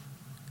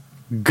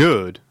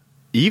Good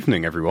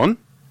evening, everyone.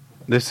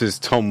 This is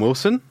Tom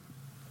Wilson,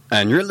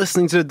 and you're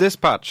listening to The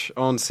Dispatch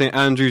on St.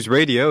 Andrew's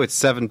Radio. It's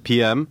 7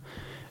 p.m.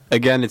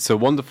 Again, it's a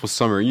wonderful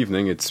summer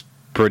evening. It's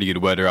pretty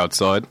good weather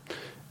outside.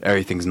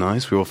 Everything's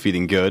nice. We're all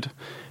feeling good.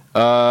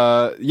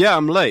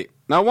 I'm late.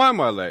 Now, why am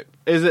I late?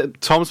 Is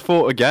it Tom's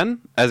fault again,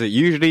 as it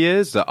usually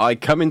is, that I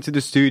come into the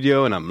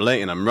studio and I'm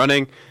late and I'm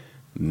running?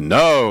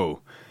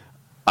 No.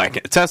 I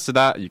can attest to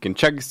that. You can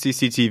check the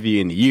CCTV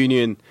in the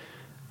Union.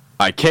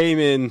 I came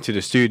into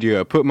the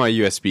studio, I put my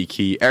USB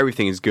key,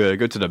 everything is good. I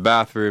go to the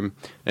bathroom,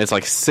 and it's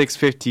like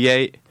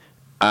 6:58,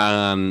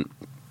 and,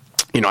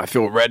 I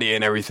feel ready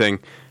and everything.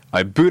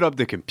 I boot up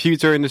the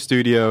computer in the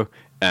studio,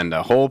 and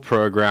the whole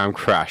program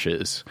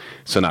crashes.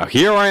 So now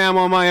here I am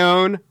on my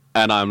own,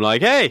 and I'm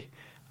like, hey,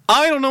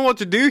 I don't know what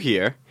to do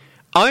here.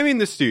 I'm in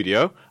the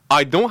studio.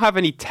 I don't have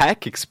any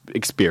tech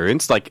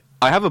experience. Like,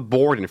 I have a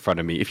board in front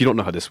of me, if you don't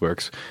know how this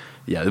works.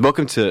 Yeah,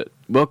 welcome to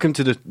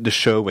the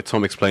show where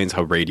Tom explains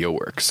how radio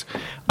works.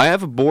 I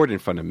have a board in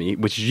front of me,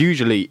 which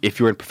usually, if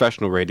you're in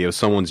professional radio,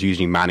 someone's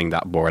usually manning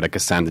that board, like a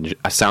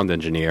sound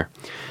engineer.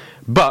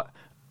 But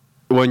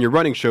when you're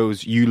running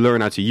shows, you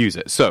learn how to use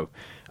it. So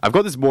I've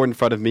got this board in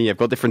front of me. I've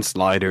got different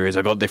sliders.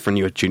 I've got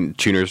different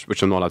tuners,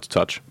 which I'm not allowed to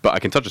touch, but I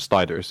can touch the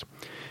sliders.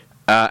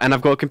 And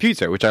I've got a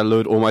computer, which I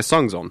load all my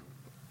songs on.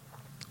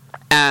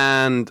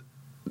 And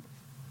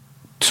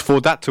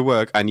for that to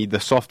work, I need the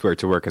software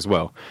to work as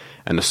well.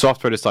 And the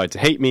software decided to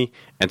hate me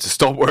and to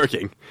stop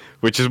working,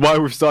 which is why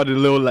we've started a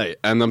little late.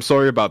 And I'm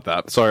sorry about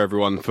that. Sorry,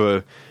 everyone,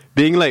 for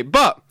being late.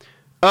 But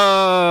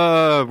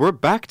we're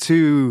back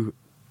to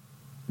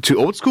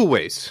old school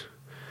ways.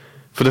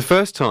 For the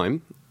first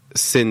time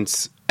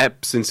since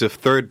the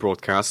third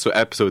broadcast, so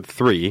episode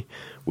 3,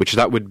 which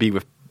that would be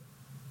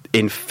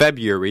in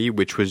February,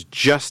 which was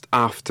just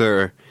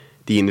after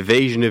the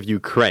invasion of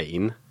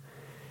Ukraine,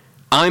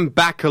 I'm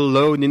back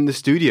alone in the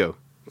studio.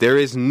 There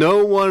is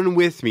no one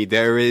with me.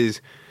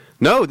 There's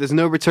no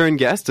return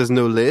guest. There's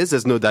no Liz.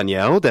 There's no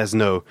Danielle. There's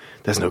no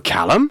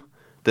Callum.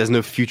 There's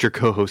no future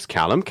co-host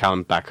Callum.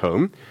 Callum back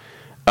home.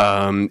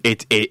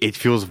 It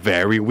feels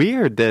very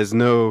weird. There's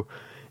no.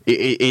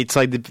 It's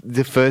like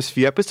the first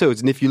few episodes,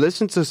 and if you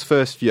listen to those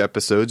first few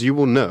episodes, you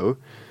will know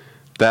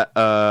that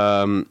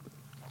I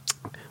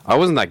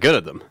wasn't that good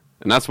at them,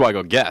 and that's why I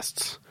got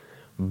guests.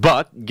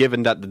 But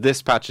given that the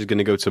Dispatch is going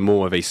to go to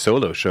more of a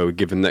solo show,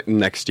 given that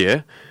next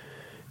year,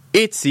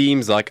 it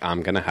seems like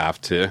I'm going to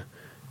have to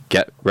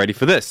get ready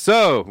for this.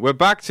 So, we're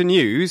back to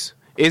news.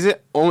 Is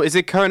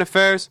it current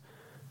affairs?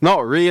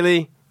 Not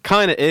really.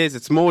 Kind of is.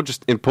 It's more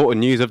just important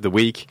news of the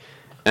week.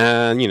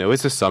 And,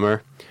 it's the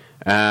summer.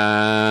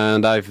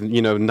 And I've,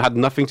 had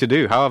nothing to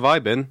do. How have I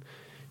been?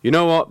 You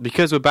know what?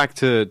 Because we're back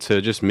to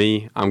just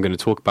me, I'm going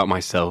to talk about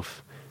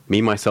myself.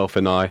 Me, myself,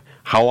 and I.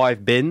 How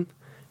I've been.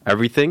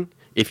 Everything.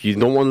 If you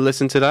don't want to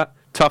listen to that,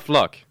 tough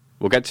luck.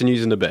 We'll get to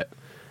news in a bit.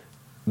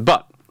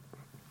 But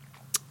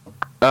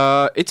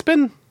it's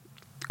been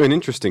an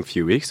interesting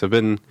few weeks. I've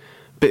been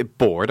a bit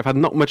bored. I've had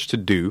not much to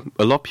do.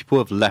 A lot of people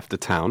have left the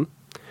town.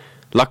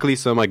 Luckily,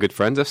 some of my good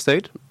friends have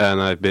stayed, and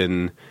I've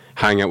been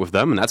hanging out with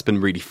them, and that's been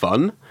really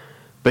fun.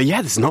 But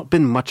yeah, there's not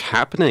been much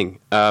happening.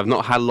 I've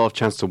not had a lot of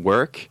chance to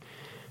work.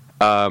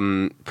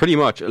 Pretty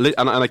much. And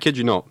I kid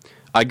you not,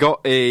 I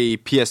got a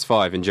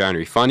PS5 in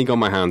January. Finally got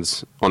my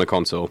hands on a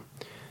console.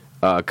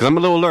 Because I'm a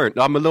little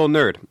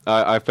nerd.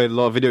 I've played a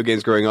lot of video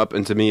games growing up,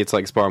 and to me, it's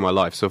like it's part of my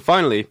life. So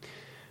finally,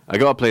 I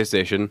got a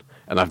PlayStation,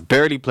 and I've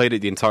barely played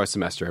it the entire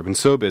semester. I've been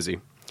so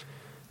busy.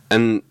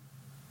 And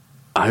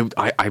I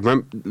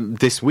remember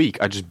this week,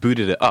 I just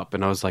booted it up,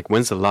 and I was like,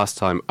 when's the last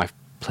time I've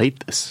played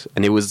this?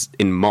 And it was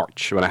in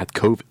March, when I had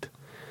COVID.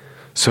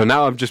 So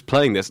now I'm just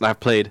playing this, and I've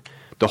played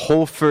the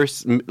whole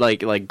first,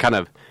 like kind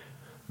of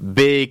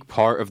big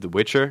part of The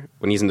Witcher,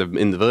 when he's in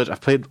the village.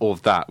 I've played all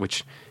of that,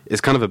 which is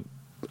kind of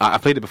I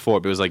played it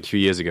before, but it was like a few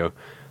years ago,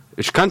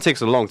 which kind of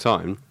takes a long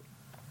time.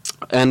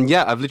 And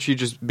yeah, I've literally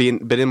just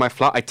been in my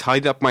flat. I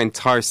tidied up my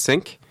entire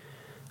sink.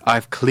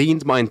 I've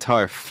cleaned my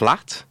entire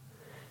flat.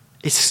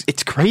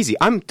 It's crazy.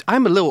 I'm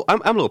a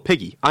little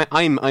piggy.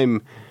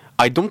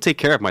 I don't take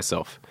care of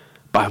myself,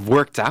 but I've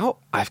worked out.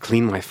 I've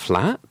cleaned my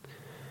flat.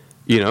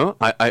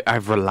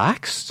 I've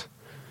relaxed.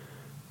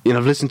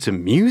 I've listened to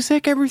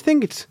music.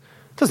 Everything. It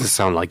doesn't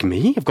sound like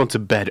me. I've gone to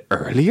bed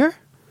earlier.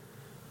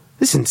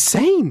 This is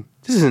insane.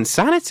 This is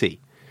insanity.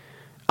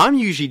 I'm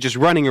usually just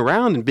running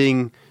around and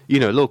being, a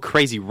little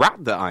crazy rat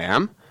that I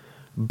am.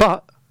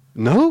 But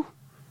no,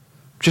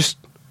 just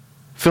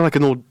feel like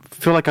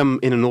I'm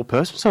in an old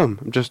person's home.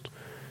 I'm just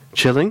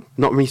chilling.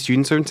 Not many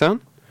students are in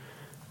town.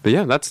 But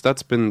yeah,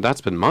 that's been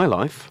my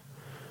life.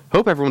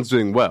 Hope everyone's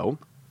doing well.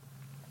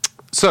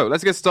 So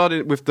let's get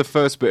started with the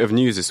first bit of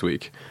news this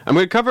week. I'm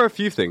going to cover a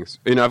few things.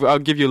 I'll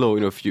give you a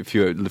little, a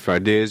few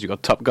ideas. You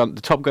got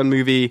the Top Gun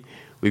movie.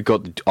 We've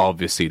got,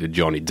 obviously, the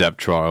Johnny Depp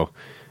trial.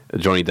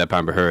 Johnny Depp,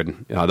 Amber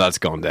Heard. That's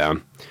gone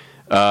down.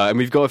 And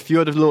we've got a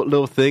few other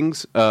little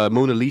things.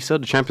 Mona Lisa,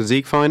 the Champions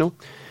League final.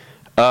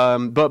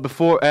 But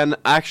before, and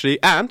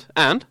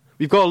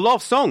we've got a lot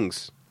of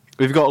songs.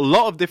 We've got a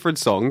lot of different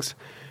songs.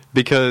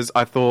 because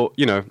I thought,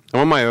 I'm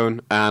on my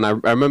own, and I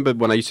remember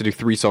when I used to do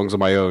 3 songs on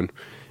my own,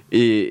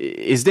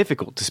 it's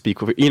difficult to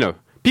speak with,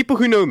 people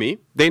who know me,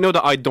 they know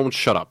that I don't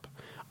shut up.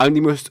 I'm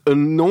the most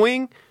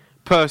annoying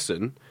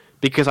person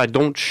because I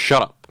don't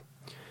shut up.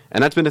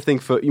 And that's been the thing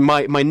for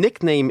my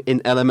nickname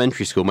in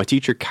elementary school. My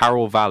teacher,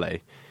 Carol Valle,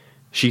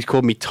 she's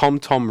called me Tom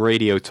Tom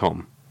Radio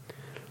Tom.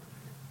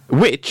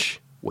 Which,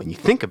 when you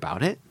think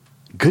about it,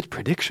 good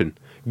prediction.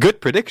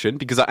 Good prediction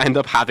because I end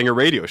up having a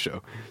radio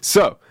show.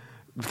 So,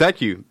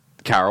 thank you,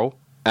 Carol.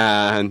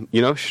 And,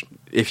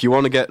 if you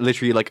want to get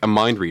literally like a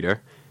mind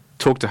reader,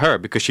 talk to her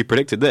because she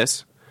predicted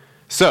this.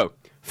 So,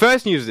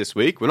 first news this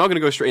week. We're not going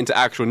to go straight into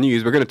actual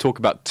news. We're going to talk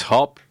about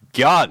Top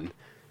Gun.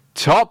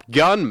 Top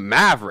Gun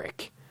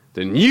Maverick.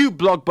 The new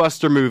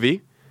blockbuster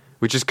movie,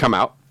 which has come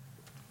out.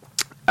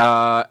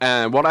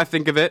 And what I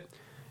think of it,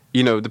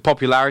 the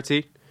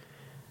popularity.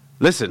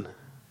 Listen,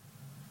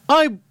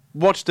 I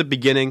watched the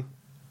beginning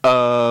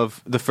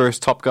of the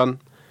first Top Gun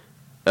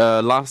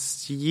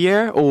last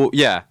year.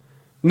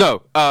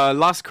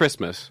 Last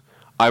Christmas.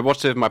 I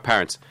watched it with my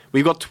parents.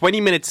 We got 20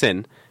 minutes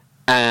in,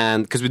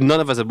 and because none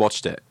of us had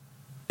watched it,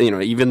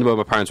 even though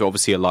my parents were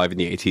obviously alive in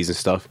the 80s and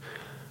stuff,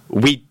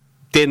 we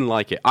didn't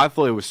like it. I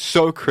thought it was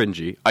so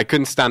cringy. I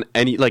couldn't stand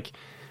any,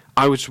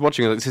 I was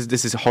watching it, like,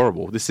 this is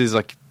horrible. This is,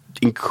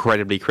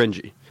 incredibly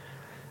cringy.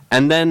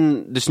 And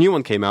then this new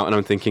one came out, and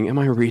I'm thinking, am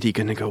I really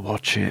going to go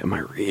watch it? Am I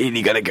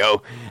really going to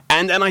go?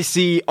 And then I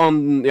see I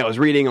was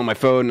reading on my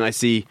phone, and I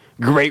see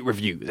great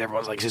reviews.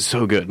 Everyone's like, this is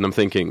so good. And I'm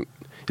thinking,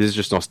 is this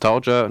just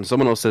nostalgia? And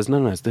someone else says,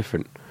 no, it's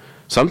different.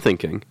 So I'm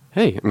thinking,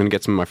 hey, I'm going to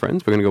get some of my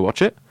friends. We're going to go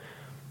watch it.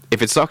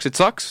 If it sucks, it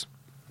sucks.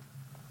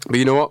 But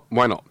you know what?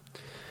 Why not?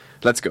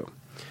 Let's go.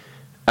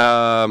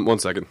 1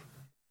 second.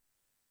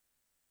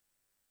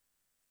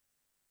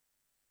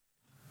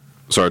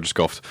 Sorry, I just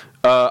coughed.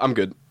 I'm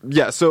good.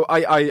 Yeah, so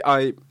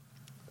I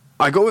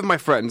go with my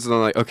friends, and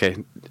I'm like, okay,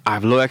 I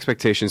have low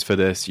expectations for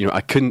this.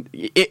 I couldn't.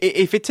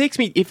 If it takes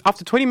me, if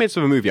after 20 minutes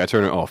of a movie I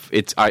turn it off,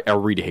 I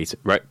really hate it.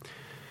 Right?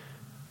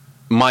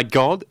 My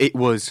God, it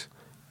was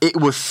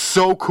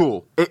so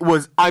cool. It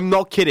was. I'm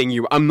not kidding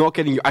you.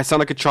 I sound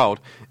like a child.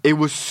 It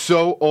was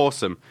so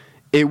awesome.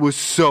 It was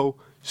so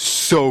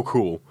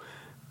cool.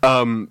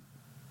 I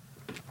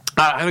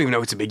don't even know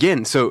where to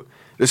begin. So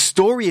the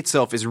story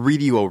itself is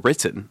really well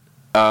written.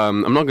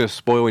 I'm not going to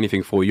spoil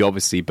anything for you,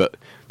 obviously, but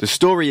the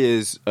story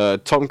is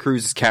Tom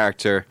Cruise's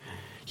character.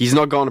 He's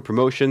not gotten a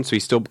promotion, so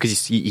he's still,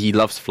 because he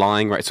loves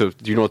flying, right? So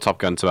do you know what Top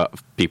Gun's about?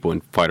 People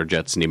in fighter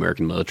jets in the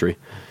American military.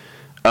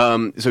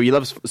 So he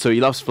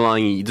loves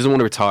flying. He doesn't want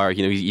to retire.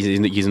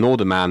 He's an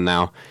older man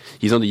now.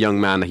 He's not the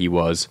young man that he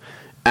was,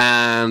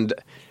 and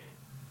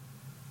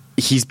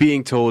he's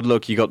being told,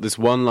 look, you got this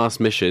one last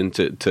mission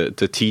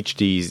to teach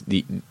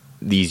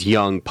these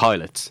young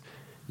pilots.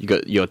 You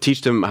got to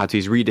teach them how to do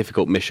this really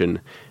difficult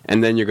mission,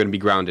 and then you're going to be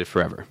grounded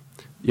forever.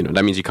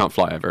 That means you can't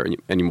fly ever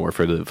anymore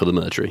for the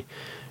military.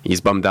 He's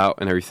bummed out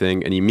and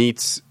everything, and he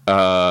meets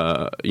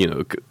some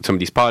of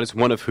these pilots.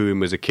 One of whom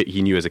was a kid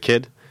he knew as a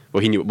kid.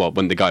 Well, he knew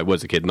when the guy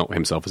was a kid, not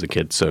himself as a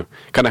kid. So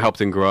kind of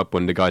helped him grow up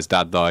when the guy's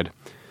dad died.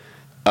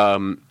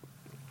 Yeah,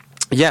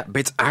 but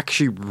it's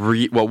actually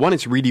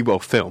it's really well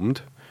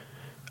filmed.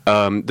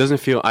 Doesn't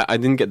feel. I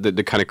didn't get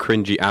the kind of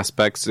cringy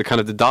aspects. The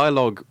kind of the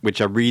dialogue, which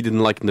I really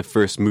didn't like in the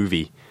first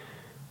movie,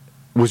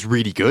 was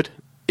really good.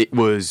 It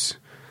was,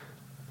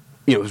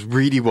 it was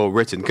really well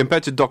written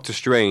compared to Doctor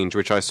Strange,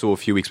 which I saw a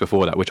few weeks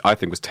before that, which I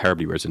think was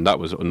terribly written. That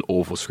was an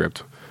awful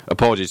script.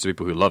 Apologies to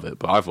people who love it,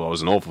 but I thought it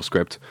was an awful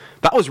script.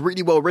 That was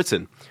really well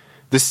written.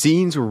 The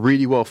scenes were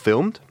really well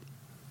filmed,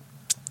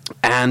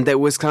 and it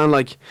was kind of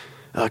like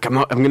I'm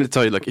going to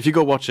tell you, if you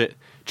go watch it,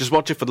 just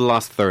watch it for the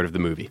last third of the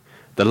movie.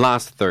 The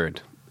last third.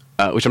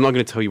 Which I'm not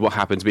going to tell you what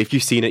happens, but if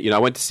you've seen it, I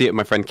went to see it with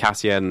my friend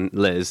Cassia and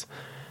Liz,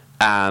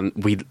 and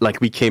we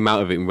came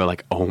out of it and we're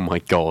like, oh my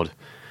God,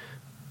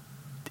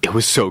 it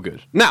was so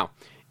good. Now,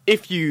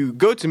 if you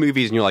go to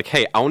movies and you're like,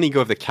 hey, I only go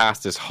if the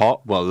cast is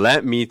hot, well,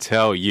 let me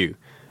tell you,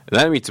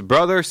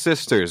 brothers,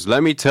 sisters,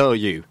 let me tell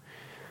you,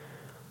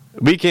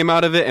 we came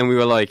out of it and we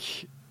were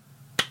like,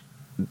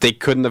 they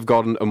couldn't have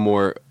gotten a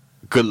more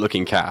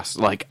good-looking cast.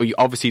 We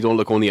obviously don't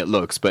look only at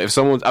looks, but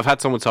I've had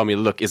someone tell me,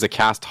 look, is a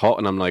cast hot?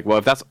 And I'm like, well,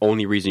 if that's the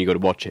only reason you go to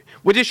watch it,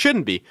 which it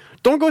shouldn't be.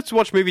 Don't go to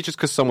watch movies just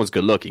because someone's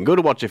good-looking. Go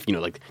to watch if,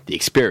 the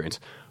experience.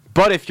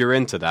 But if you're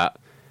into that,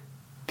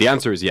 the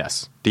answer is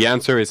yes. The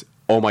answer is,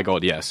 oh my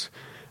God, yes.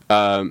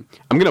 I'm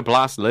going to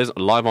blast Liz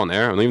live on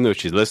air. I don't even know if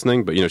she's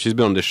listening, but, she's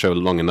been on this show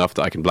long enough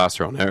that I can blast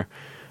her on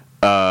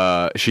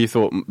air. She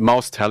thought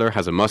Miles Teller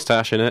has a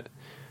mustache in it.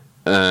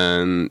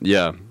 And,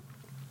 yeah.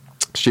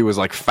 She was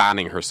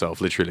fanning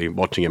herself, literally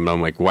watching him, and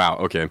I'm like, wow,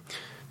 okay,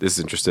 this is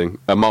interesting.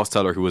 Miles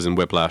Teller, who was in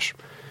Whiplash.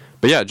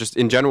 But yeah, just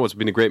in general, it's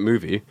been a great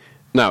movie.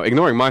 Now,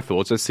 ignoring my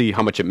thoughts, let's see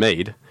how much it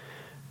made.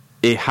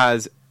 It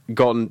has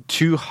gotten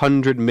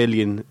 $200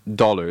 million.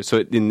 So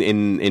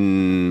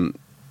in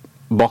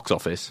box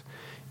office,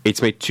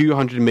 it's made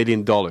 $200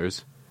 million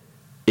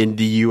in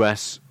the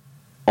US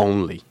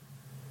only.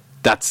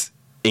 That's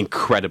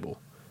incredible.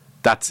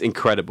 It's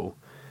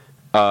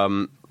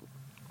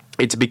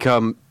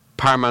become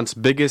Paramount,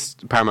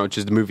 which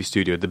is the movie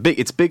studio,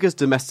 its biggest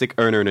domestic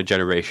earner in a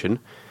generation,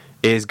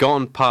 is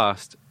gone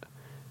past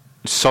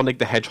Sonic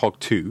the Hedgehog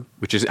 2,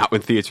 which is out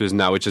in theaters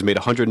now, which has made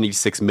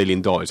 $186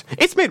 million.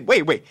 It's made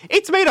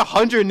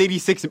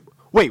 $186.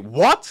 Wait,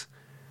 what?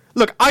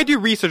 Look, I do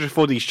research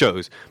for these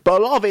shows,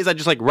 but a lot of it is I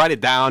just like write it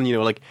down.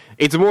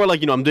 It's more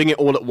like I'm doing it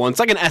all at once,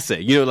 like an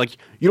essay. Like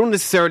you don't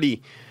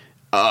necessarily.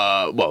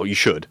 Well, you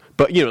should,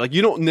 but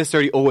you don't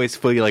necessarily always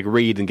fully like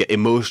read and get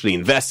emotionally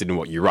invested in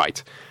what you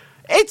write.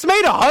 It's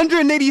made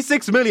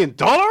 $186 million.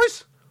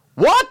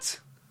 What?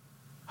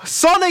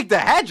 Sonic the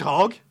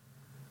Hedgehog?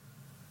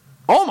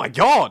 Oh my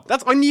god,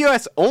 that's on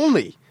US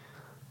only.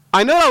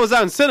 I know that was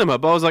out in cinema,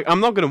 but I was like, I'm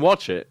not going to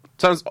watch it.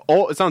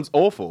 It sounds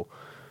awful.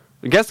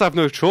 I guess I have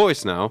no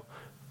choice now.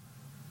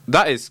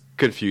 That is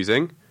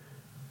confusing.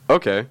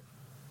 Okay.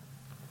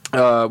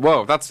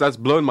 Whoa, that's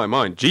blown my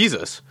mind.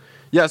 Jesus.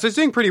 Yeah, so it's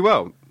doing pretty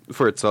well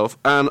for itself,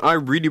 and I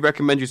really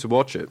recommend you to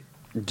watch it.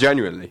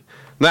 Genuinely.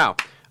 Now,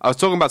 I was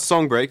talking about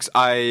song breaks.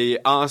 I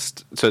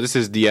asked, so this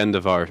is the end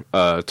of our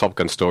Top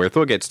Gun story. I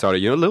thought I'd get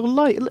started, a little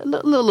light, a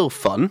little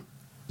fun,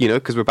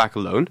 because we're back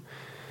alone.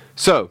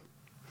 So,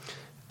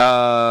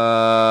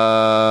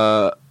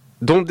 don't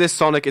diss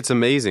Sonic, it's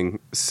amazing,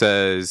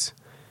 says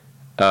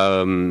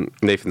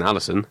Nathan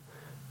Allison.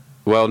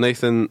 Well,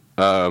 Nathan,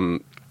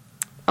 I'm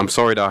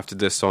sorry that I have to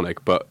diss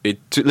Sonic, but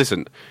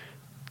listen,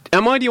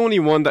 am I the only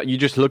one that you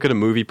just look at a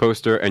movie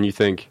poster and you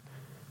think,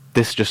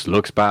 this just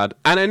looks bad?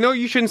 And I know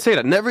you shouldn't say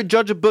that. Never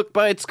judge a book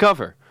by its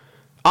cover.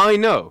 I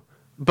know.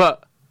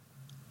 But,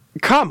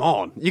 come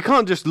on. You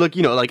can't just look,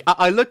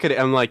 I look at it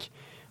and I'm like,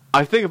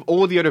 I think of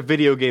all the other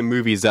video game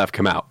movies that have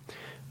come out.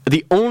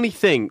 The only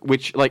thing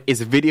which,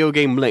 is video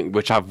game linked,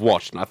 which I've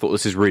watched, and I thought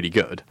this is really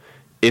good,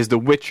 is the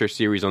Witcher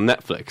series on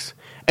Netflix.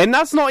 And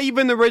that's not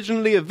even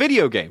originally a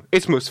video game.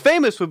 It's most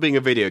famous for being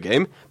a video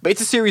game, but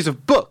it's a series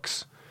of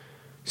books.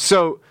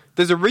 So,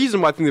 there's a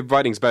reason why I think the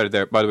writing's better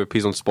there. By the way,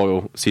 please don't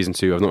spoil Season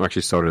 2. I've not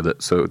actually started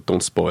it, so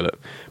don't spoil it.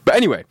 But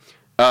anyway,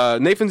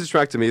 Nathan's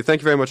distracted me.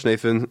 Thank you very much,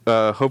 Nathan.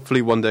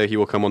 Hopefully one day he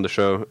will come on the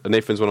show.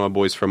 Nathan's one of my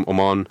boys from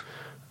Oman.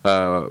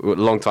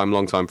 Long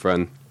time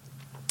friend.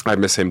 I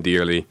miss him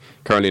dearly.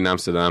 Currently in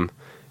Amsterdam.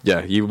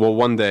 Yeah, he will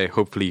one day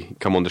hopefully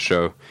come on the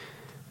show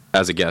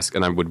as a guest,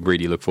 and I would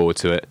really look forward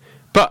to it.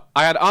 But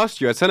I had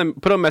asked you, I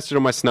put a message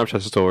on my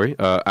Snapchat story,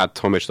 at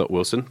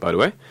tomish.wilson, by the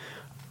way.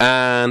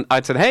 And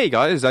I said, hey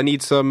guys, I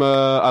need some,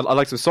 I'd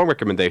like some song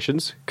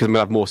recommendations, because I'm going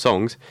to have more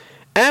songs.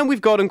 And we've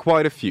gotten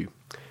quite a few.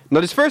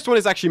 Now this first one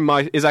is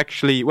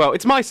actually, well,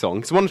 it's my song.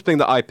 It's one thing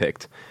that I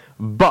picked.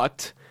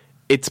 But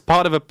it's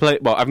part of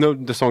I've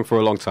known the song for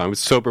a long time.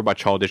 It's Sober by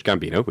Childish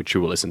Gambino, which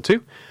you will listen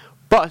to.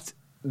 But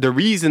the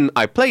reason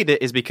I played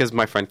it is because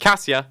my friend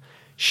Cassia,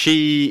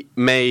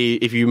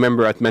 if you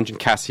remember, I mentioned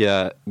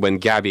Cassia when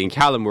Gabby and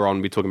Callum were on,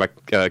 we were talking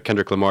about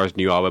Kendrick Lamar's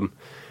new album.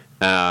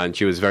 And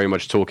she was very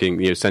much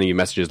talking, sending you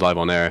messages live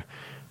on air.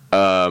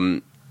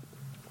 Now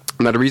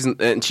the reason,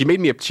 and she made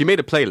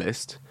a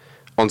playlist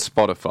on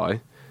Spotify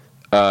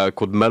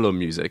called Mellow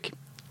Music,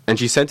 and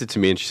she sent it to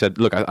me, and she said,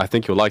 "Look, I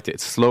think you'll like it.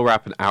 It's slow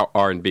rap and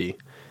R&B."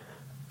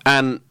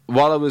 And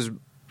while I was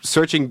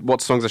searching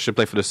what songs I should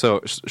play for the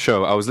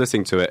show, I was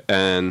listening to it,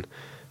 and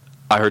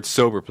I heard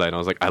Sober play, and I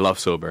was like, "I love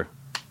Sober.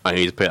 I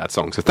need to play that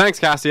song." So thanks,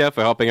 Cassia,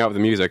 for helping out with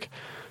the music.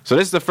 So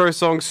this is the first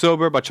song,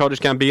 Sober by Childish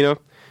Gambino.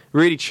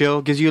 Really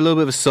chill, gives you a little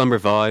bit of a summer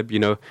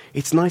vibe,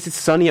 It's nice, it's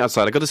sunny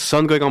outside. I got the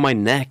sun going on my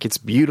neck. It's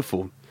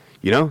beautiful,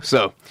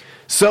 So,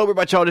 Sober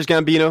by Childish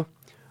Gambino.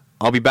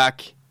 I'll be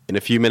back in a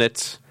few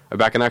minutes. I'm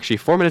back in actually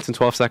 4 minutes and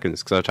 12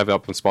 seconds, because I have it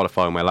up on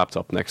Spotify on my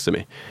laptop next to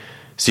me.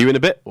 See you in a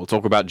bit. We'll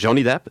talk about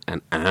Johnny Depp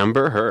and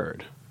Amber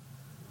Heard.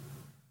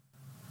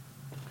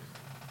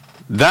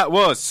 That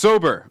was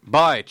Sober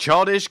by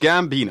Childish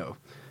Gambino.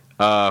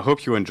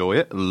 Hope you enjoy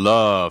it.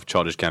 Love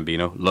Childish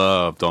Gambino.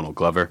 Love Donald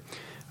Glover.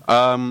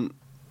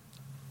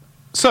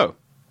 So,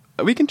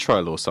 we can try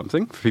a little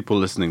something for people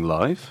listening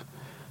live.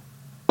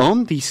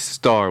 On the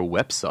Star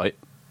website,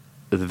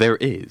 there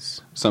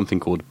is something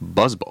called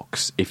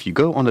Buzzbox. If you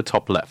go on the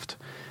top left,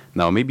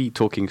 now maybe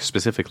talking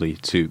specifically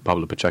to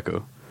Pablo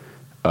Pacheco,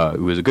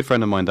 who is a good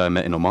friend of mine that I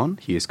met in Oman.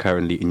 He is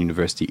currently in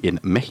university in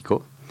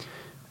Mexico.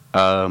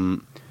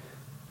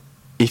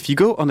 If you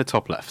go on the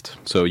top left,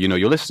 so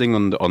you're listening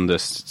on the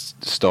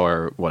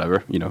Star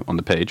whatever, on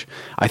the page.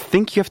 I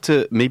think you have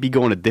to maybe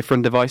go on a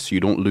different device so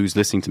you don't lose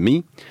listening to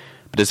me.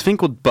 But there's a thing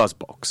called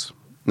Buzzbox.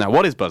 Now,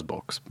 what is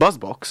Buzzbox?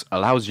 Buzzbox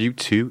allows you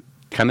to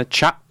kind of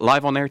chat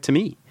live on air to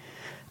me.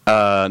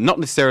 Not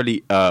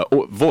necessarily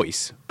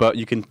voice, but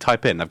you can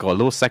type in. I've got a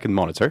little second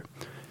monitor,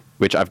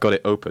 which I've got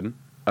it open,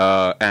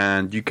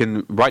 and you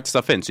can write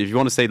stuff in. So if you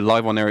want to say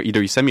live on air,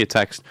 either you send me a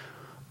text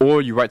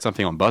or you write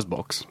something on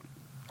Buzzbox,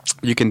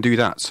 you can do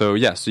that. So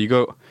so you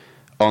go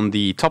on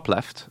the top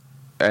left,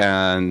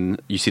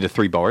 and you see the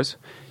 3 bars.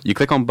 You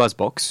click on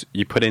Buzzbox,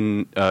 you put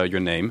in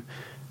your name,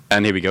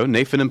 and here we go.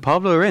 Nathan and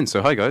Pablo are in.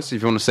 So hi guys,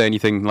 if you want to say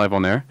anything live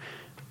on air,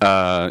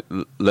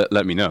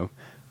 let me know.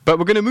 But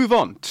we're going to move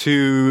on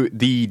to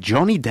the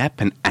Johnny Depp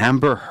and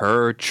Amber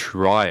Heard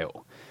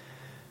trial.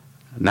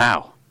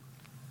 Now,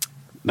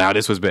 Now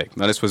this was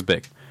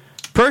big.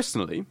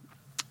 Personally,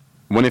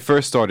 when it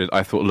first started,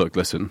 I thought, look,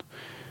 listen,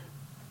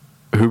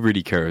 who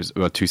really cares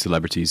about two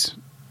celebrities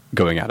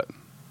going at it,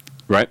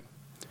 right?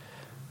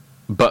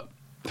 But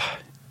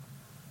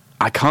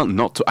I can't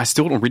not. I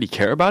still don't really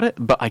care about it,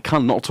 but I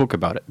can't not talk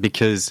about it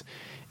because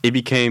it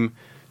became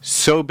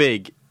so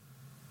big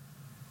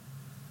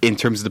in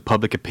terms of the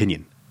public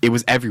opinion. It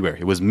was everywhere.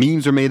 It was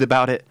memes were made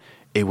about it.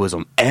 It was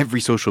on every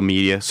social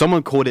media.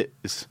 Someone called it.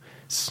 It's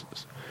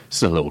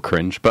a little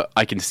cringe, but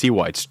I can see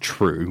why it's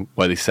true.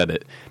 Why they said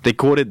it. They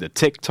called it the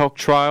TikTok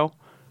trial,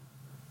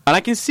 and I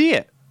can see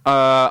it.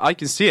 I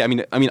can see it. I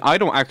mean, I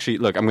don't actually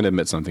look. I'm going to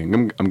admit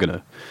something. I'm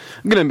gonna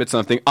admit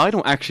something. I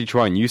don't actually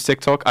try and use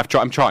TikTok.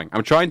 I'm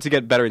trying to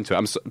get better into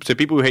it. So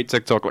people who hate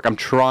TikTok, like I'm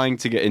trying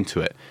to get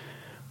into it.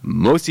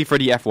 Mostly for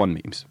the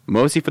F1 memes.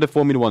 Mostly for the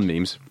Formula 1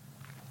 memes.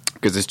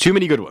 Because there's too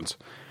many good ones.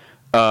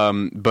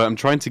 But I'm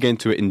trying to get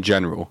into it in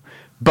general.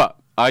 But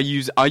I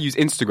use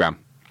Instagram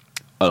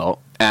a lot.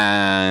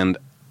 And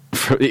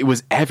it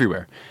was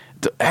everywhere.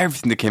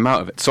 Everything that came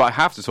out of it. So I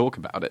have to talk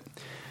about it.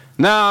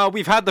 Now,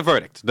 we've had the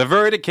verdict. The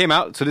verdict came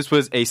out. So this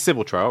was a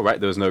civil trial, right?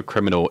 There was no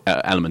criminal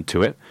element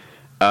to it.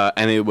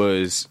 And it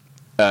was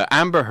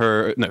Amber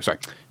Heard... No,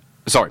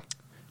 sorry.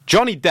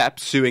 Johnny Depp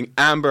suing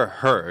Amber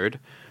Heard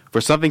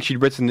for something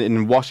she'd written in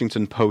a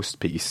Washington Post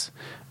piece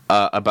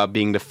about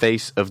being one of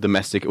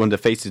the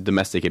faces of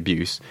domestic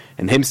abuse,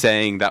 and him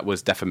saying that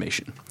was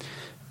defamation.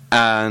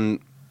 And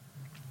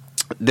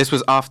this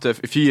was after, a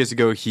few years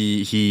ago,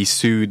 he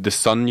sued the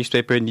Sun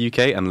newspaper in the UK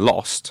and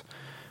lost.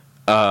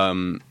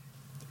 And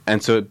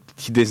so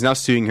he's now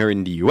suing her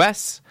in the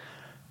US.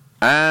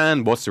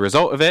 And what's the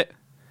result of it?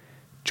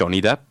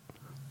 Johnny Depp,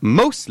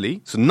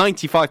 mostly, so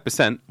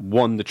 95%,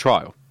 won the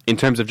trial, in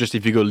terms of just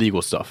if you go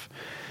legal stuff.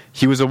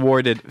 He was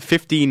awarded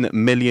 $15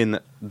 million.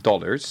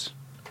 So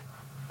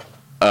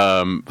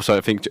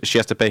I think she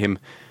has to pay him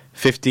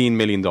 $15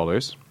 million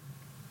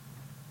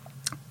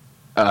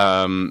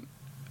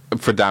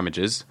for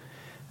damages.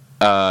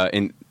 I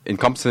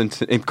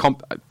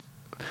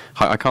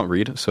can't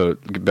read, so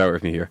bear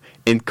with me here.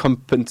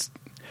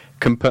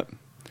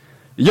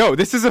 Yo,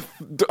 this is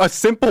a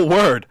simple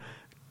word.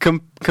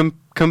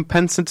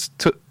 Compensate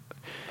to...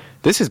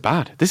 This is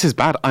bad.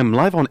 I'm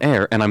live on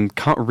air and I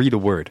can't read a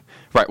word.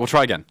 Right, we'll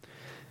try again.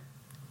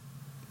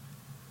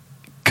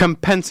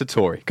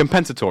 Compensatory.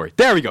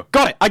 There we go.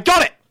 Got it. I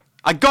got it.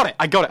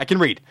 I can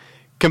read.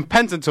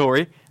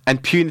 Compensatory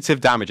and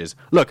punitive damages.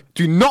 Look,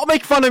 do not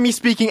make fun of me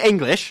speaking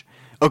English,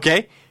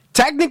 okay?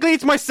 Technically,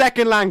 it's my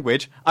second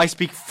language. I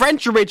speak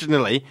French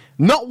originally.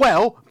 Not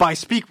well, but I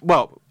speak,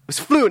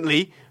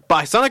 fluently, but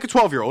I sound like a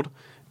 12-year-old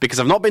because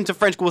I've not been to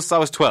French school since I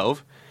was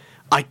 12.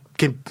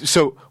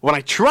 So when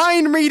I try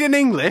and read in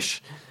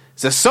English,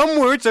 so some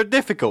words are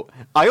difficult.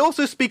 I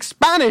also speak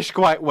Spanish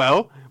quite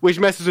well, which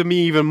messes with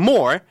me even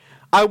more.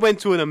 I went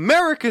to an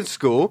American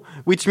school,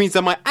 which means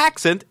that my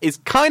accent is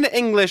kind of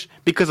English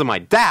because of my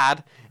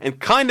dad, and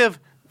kind of,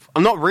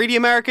 I'm not really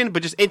American,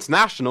 but just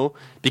international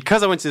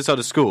because I went to this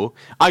other school.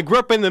 I grew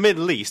up in the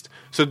Middle East,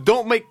 so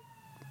don't make...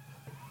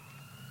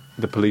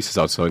 The police is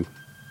outside.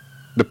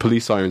 The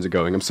police sirens are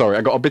going. I'm sorry.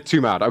 I got a bit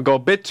too mad. Look,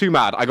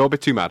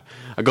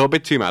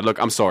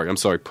 I'm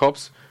sorry.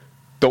 Pops,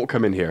 don't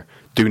come in here.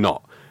 Do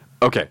not.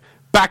 Okay.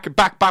 Back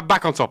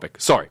on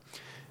topic. Sorry.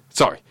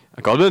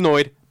 I got a bit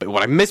annoyed, but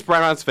what I missed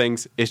around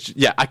things is...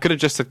 I could have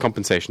just said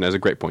compensation. There's a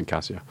great point,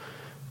 Cassia.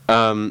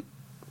 Okay,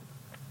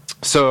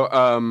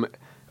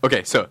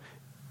 so...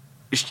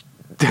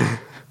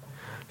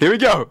 Here we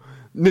go.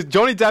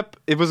 Johnny Depp,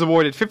 it was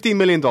awarded $15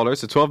 million, so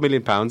 £12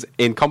 million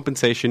in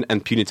compensation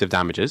and punitive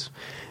damages.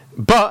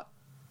 But,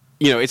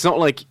 it's not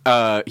like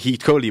he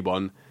totally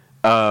won.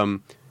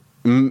 Amber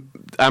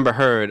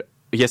Heard,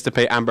 he has to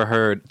pay Amber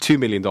Heard $2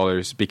 million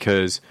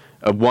because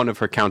one of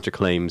her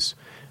counterclaims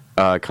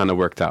kind of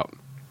worked out.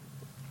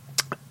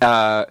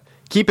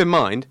 Keep in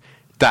mind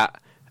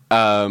that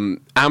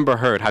Amber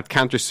Heard had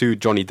countersued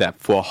Johnny Depp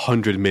for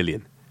 $100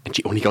 million, and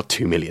she only got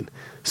 $2 million.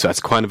 So that's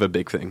kind of a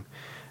big thing.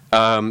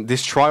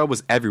 This trial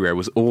was everywhere. It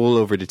was all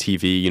over the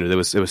TV. There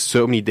was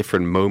so many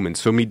different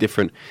moments,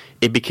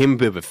 it became a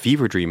bit of a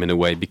fever dream in a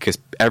way because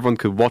everyone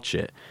could watch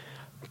it.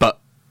 But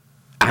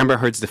Amber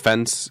Heard's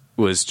defense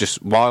was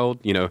just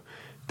wild.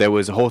 There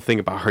was a whole thing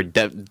about her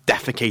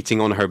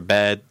defecating on her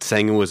bed,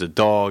 saying it was a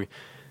dog.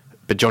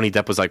 But Johnny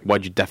Depp was like,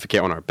 "Why'd you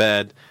defecate on our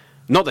bed?"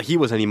 Not that he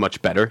was any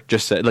much better.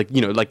 Just said,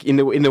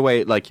 in the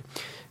way,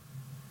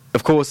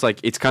 of course,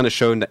 it's kind of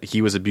shown that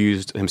he was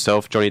abused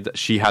himself.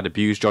 She had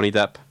abused Johnny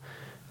Depp.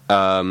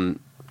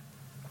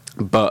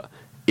 But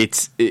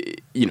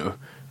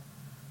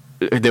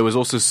there was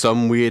also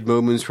some weird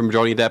moments from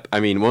Johnny Depp. I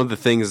mean, one of the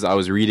things I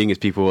was reading is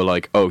people were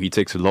like, "Oh, he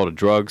takes a lot of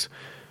drugs.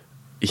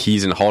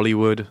 He's in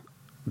Hollywood.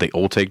 They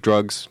all take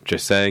drugs."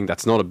 Just saying,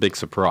 that's not a big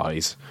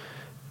surprise.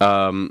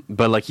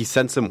 But he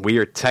sent some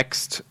weird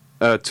text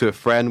to a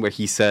friend where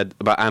he said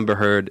about Amber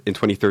Heard in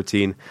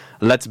 2013,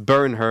 "Let's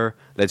burn her.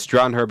 Let's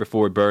drown her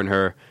before we burn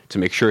her to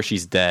make sure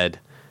she's dead."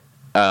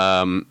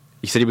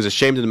 He said he was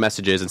ashamed of the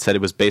messages and said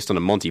it was based on a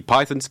Monty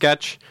Python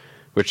sketch,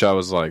 which I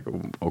was like,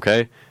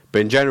 okay.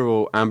 But in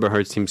general, Amber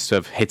Heard seems to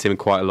have hit him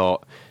quite a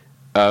lot.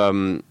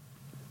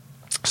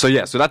 So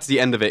that's the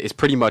end of it. It's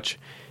pretty much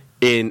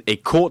in a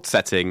court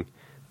setting,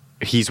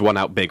 he's won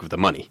out big with the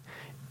money.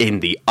 In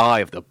the eye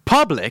of the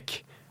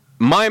public,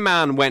 my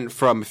man went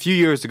from a few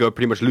years ago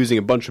pretty much losing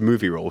a bunch of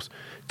movie roles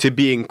to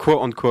being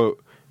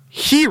quote-unquote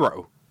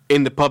hero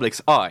in the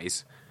public's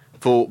eyes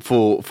for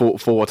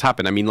what's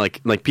happened. I mean,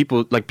 like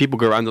people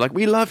go around, they're like,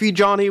 we love you,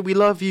 Johnny, we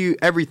love you,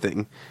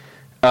 everything.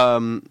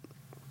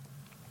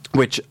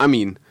 Which, I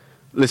mean,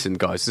 listen,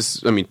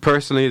 guys,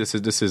 personally, this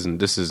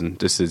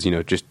is, you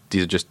know, just,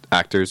 these are just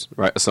actors,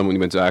 right? As someone who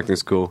went to acting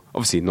school,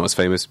 obviously not as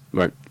famous,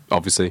 right?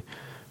 Obviously.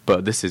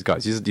 But this is,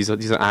 guys, these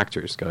are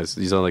actors, guys.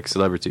 These are like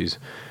celebrities.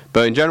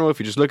 But in general, if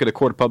you just look at a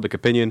court of public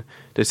opinion,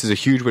 this is a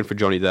huge win for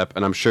Johnny Depp,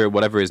 and I'm sure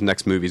whatever his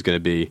next movie is going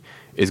to be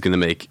is going to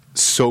make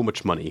so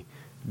much money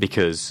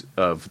because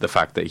of the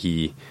fact that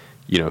he,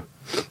 you know,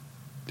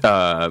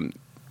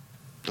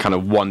 kind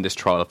of won this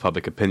trial of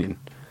public opinion.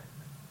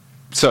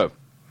 So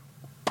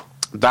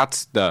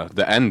that's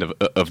the end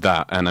of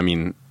that, and I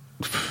mean,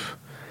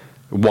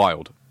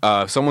 wild.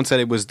 Someone said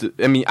it was.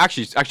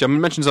 Actually, I'm going to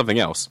mention something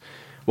else.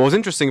 What was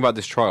interesting about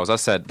this trial, as I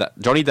said, that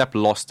Johnny Depp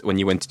lost when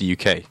he went to the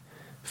UK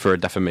for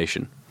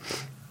defamation,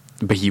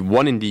 but he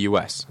won in the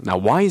US. Now,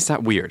 why is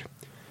that weird?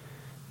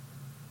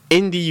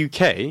 In the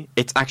UK,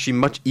 it's actually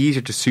much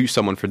easier to sue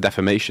someone for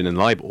defamation and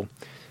libel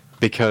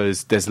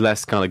because there's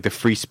less kind of like the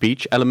free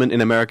speech element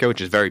in America, which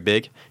is very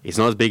big. It's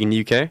not as big in the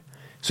UK.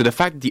 So the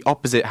fact that the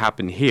opposite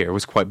happened here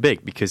was quite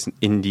big because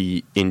in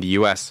the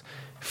US,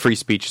 free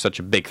speech is such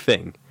a big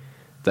thing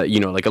that,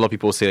 you know, like a lot of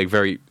people say,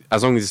 like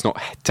as long as it's not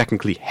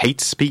technically hate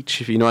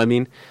speech, if you know what I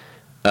mean.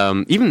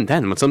 Even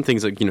then, when some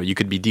things like, you know, you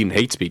could be deemed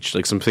hate speech,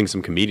 like some things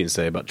some comedians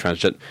say about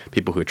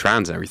people who are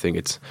trans and everything,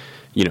 it's,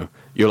 you know,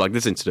 you're like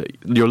listening to it,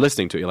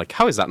 you're like,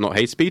 how is that not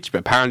hate speech? But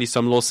apparently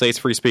some laws say it's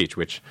free speech,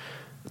 which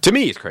to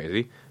me is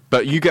crazy,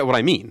 but you get what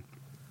I mean.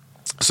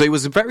 So it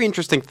was a very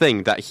interesting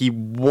thing that he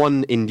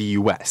won in the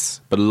US,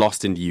 but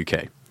lost in the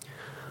UK.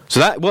 So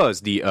that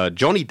was the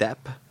Johnny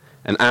Depp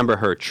and Amber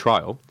Heard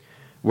trial.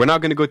 We're now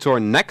going to go to our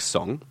next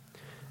song,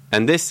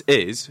 and this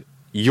is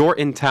You're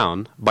in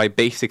Town by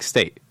Basic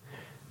State.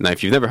 Now,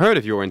 if you've never heard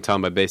of You're in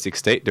Town by Basic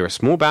State, they're a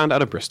small band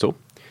out of Bristol,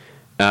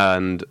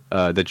 and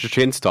they just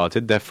getting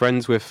started. They're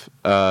friends with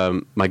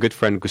my good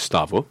friend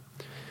Gustavo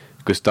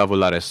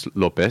Lares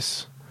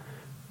Lopez,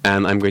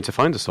 and I'm going to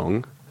find a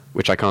song,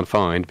 which I can't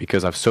find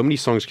because I have so many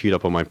songs queued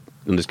up on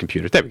this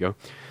computer. There we go.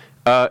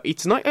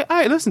 It's nice.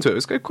 I listened to it.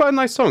 It's quite a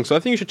nice song, so I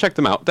think you should check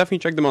them out. Definitely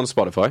check them on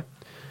Spotify.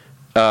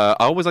 I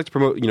always like to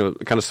promote, you know,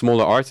 kind of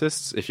smaller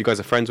artists. If you guys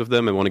are friends with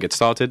them and want to get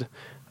started,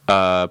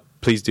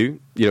 please do.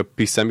 You know,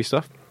 please send me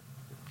stuff.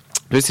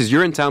 This is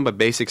You're in Town by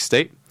Basic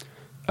State.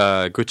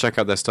 Go check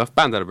out their stuff.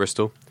 Band out of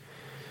Bristol.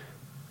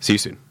 See you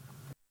soon.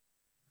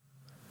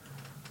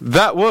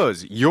 That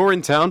was You're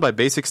in Town by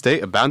Basic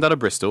State, a band out of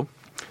Bristol.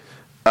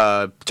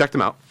 Check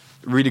them out.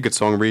 Really good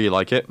song. Really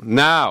like it.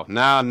 Now.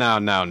 We're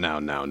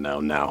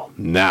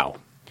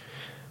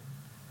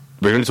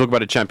going to talk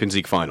about a Champions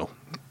League final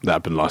that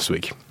happened last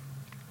week.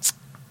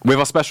 We have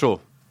our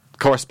special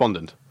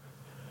correspondent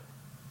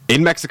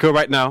in Mexico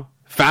right now,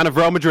 fan of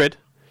Real Madrid.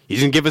 He's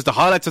going to give us the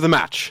highlights of the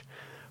match.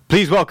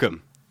 Please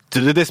welcome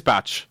to the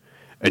dispatch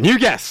a new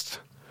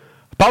guest,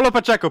 Pablo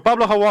Pacheco.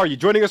 Pablo, how are you?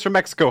 Joining us from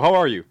Mexico. How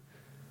are you?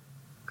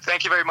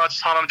 Thank you very much,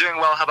 Tom. I'm doing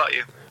well. How about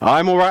you?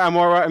 I'm all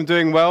right. I'm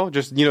doing well.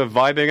 Just, you know,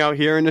 vibing out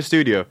here in the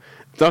studio.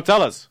 So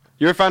tell us,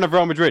 you're a fan of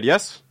Real Madrid,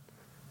 yes?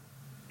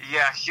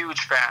 Yeah,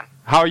 huge fan.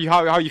 How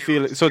are you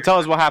feeling? So tell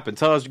us what happened.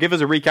 Give us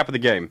a recap of the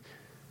game.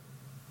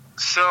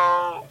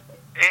 So,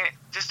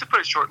 just to put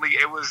it shortly,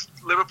 it was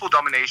Liverpool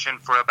domination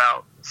for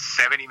about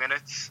 70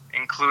 minutes,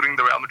 including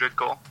the Real Madrid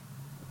goal.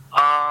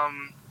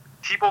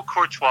 Thibaut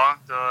Courtois,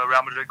 the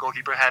Real Madrid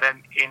goalkeeper, had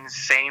an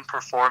insane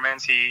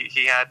performance.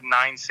 He had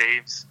 9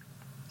 saves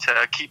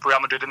to keep Real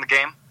Madrid in the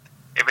game.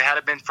 If it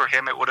hadn't been for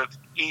him, it would have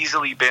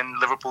easily been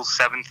Liverpool's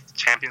 7th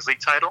Champions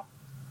League title.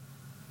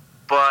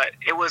 But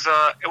it was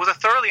a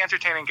thoroughly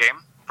entertaining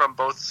game from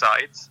both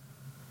sides.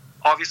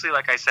 Obviously,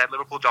 like I said,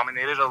 Liverpool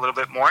dominated a little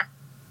bit more.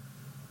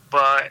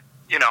 But,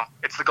 you know,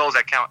 it's the goals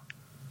that count.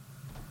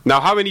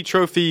 Now, how many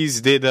trophies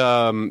does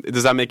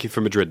that make it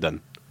for Madrid then,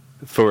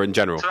 for in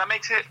general? So that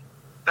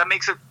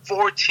makes it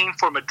 14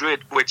 for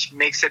Madrid, which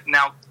makes it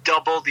now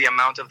double the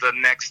amount of the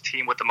next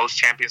team with the most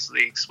Champions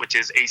Leagues, which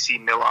is AC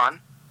Milan.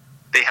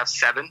 They have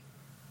 7.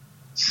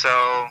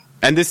 So.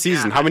 And this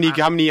season, how many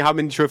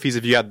trophies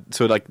have you had?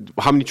 So, like,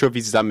 how many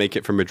trophies does that make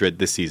it for Madrid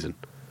this season?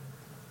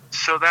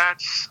 So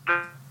that's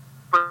the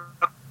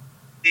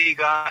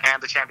Liga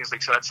and the Champions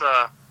League. So that's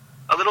a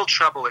little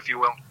trouble, if you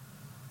will.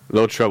 A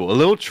little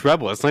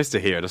trouble. That's nice to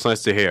hear.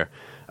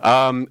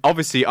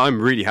 Obviously,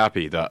 I'm really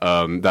happy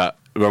that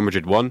Real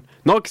Madrid won.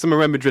 Not because I'm a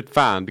Real Madrid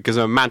fan, because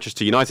I'm a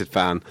Manchester United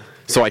fan.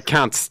 So I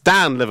can't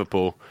stand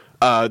Liverpool,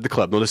 the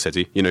club, not the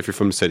city. You know, if you're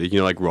from the city, you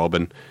know, like Rob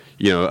and,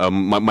 you know,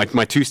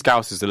 my 2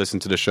 scousers that listen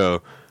to the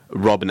show,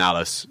 Rob and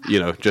Alice. You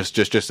know, just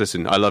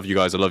listen. I love you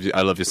guys. I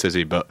love your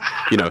city, but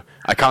you know,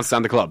 I can't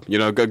stand the club. You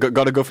know,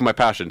 gotta go for my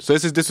passion. So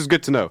this is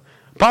good to know.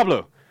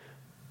 Pablo,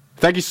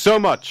 Thank you so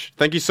much.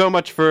 Thank you so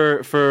much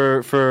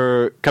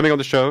for coming on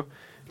the show,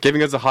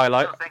 giving us a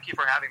highlight. No, thank you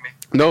for having me.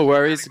 No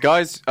worries,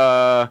 guys.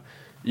 Pablo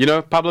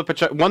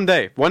Pacheco. One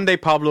day,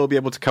 Pablo will be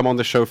able to come on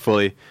the show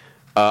fully.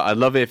 I'd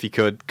love it if he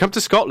could come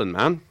to Scotland,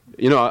 man.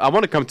 I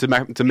want to come to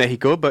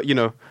Mexico, but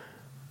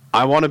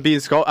I want to be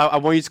in Scotland. I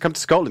want you to come to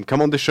Scotland.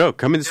 Come on the show.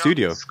 Come in the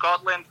studio.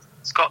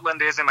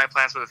 Scotland is in my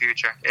plans for the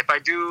future. If I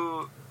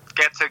do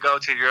get to go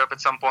to Europe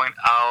at some point,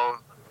 I'll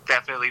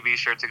definitely be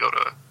sure to go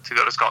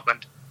to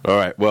Scotland. All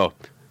right. Well,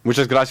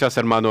 muchas gracias,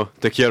 hermano.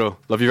 Te quiero.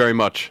 Love you very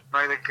much. No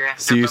hay de qué.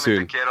 See you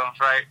soon. Te quiero.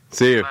 Right.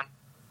 See you. Man.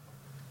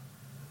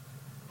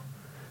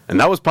 And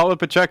that was Pablo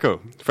Pacheco,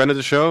 friend of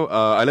the show.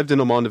 I lived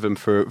in Oman with him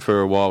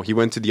for a while. He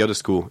went to the other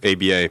school,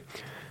 ABA.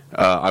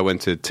 I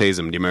went to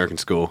TASM, the American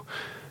school.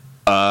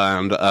 I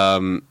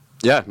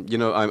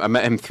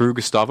met him through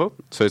Gustavo.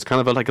 So it's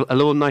kind of like a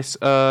little nice,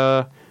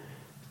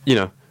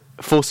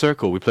 full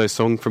circle. We play a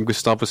song from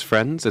Gustavo's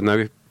friends, and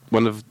now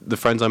one of the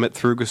friends I met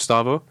through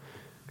Gustavo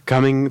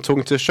talking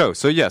to the show.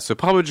 So yeah, so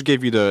Pablo just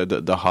gave you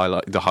the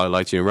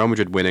highlight. Real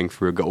Madrid winning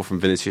through a goal from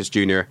Vinicius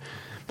Jr.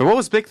 But what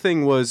was the big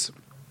thing was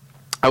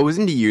I was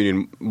in the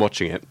Union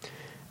watching it,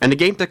 and the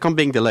game kept on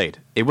being delayed.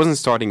 It wasn't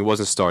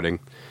starting.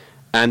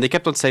 And they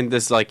kept on saying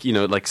this, like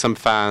some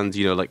fans,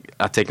 are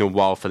taking a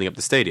while filling up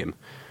the stadium.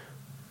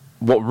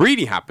 What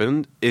really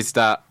happened is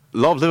that a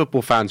lot of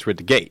Liverpool fans were at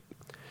the gate,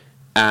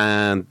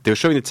 and they were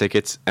showing the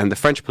tickets, and the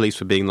French police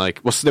were being like,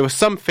 well, so there were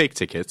some fake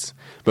tickets,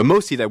 but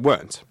mostly there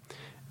weren't.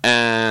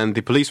 And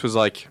the police was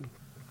like,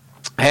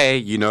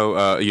 hey,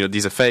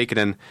 these are fake, and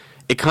then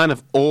it kind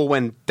of all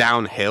went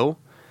downhill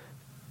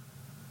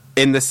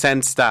in the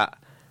sense that,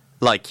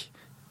 like,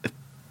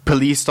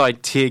 police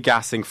started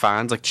tear-gassing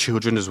fans, like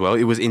children as well.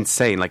 It was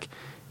insane. Like,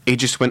 it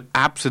just went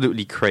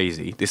absolutely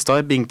crazy. They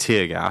started being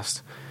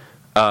tear-gassed.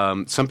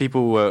 Some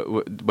people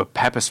were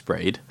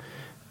pepper-sprayed.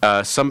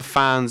 Some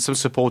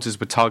supporters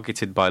were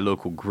targeted by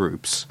local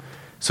groups.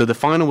 So the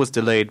final was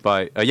delayed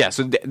by...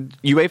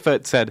 UEFA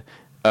had said,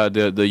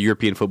 the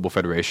European Football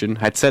Federation,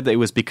 had said that it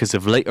was because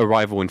of late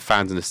arrival in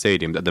fans in the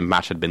stadium that the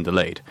match had been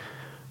delayed.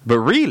 But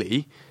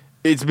really...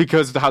 it's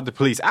because of how the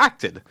police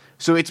acted.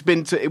 So it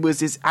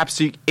was this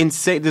absolute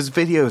insane. There's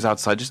videos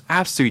outside, just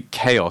absolute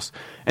chaos.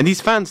 And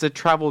these fans that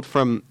travelled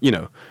from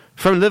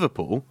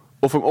Liverpool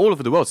or from all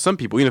over the world. Some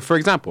people, for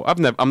example,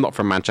 I'm not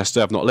from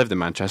Manchester. I've not lived in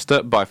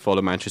Manchester, but I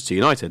follow Manchester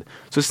United.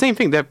 So the same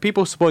thing. There are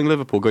people supporting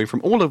Liverpool going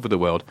from all over the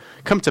world,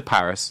 come to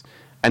Paris,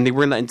 and they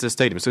weren't let into the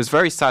stadium. So it's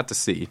very sad to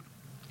see.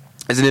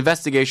 There's an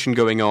investigation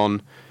going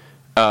on.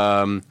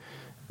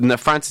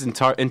 France's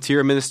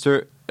Interior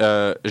Minister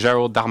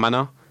Gérald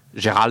Darmanin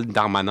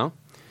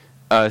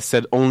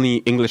said only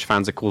English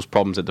fans have caused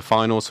problems at the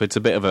final, so it's a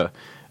bit of a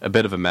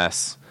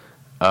mess.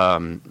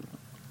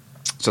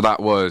 So that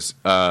was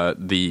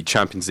the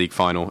Champions League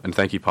final, and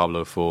thank you,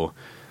 Pablo, for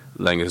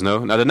letting us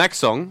know. Now, the next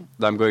song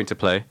that I'm going to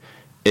play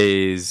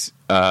is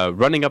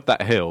 "Running Up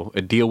That Hill: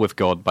 A Deal with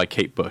God" by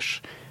Kate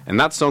Bush, and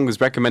that song was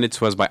recommended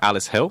to us by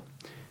Alice Hill.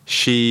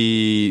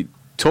 She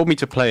told me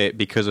to play it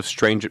because of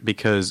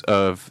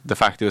the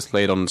fact it was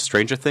played on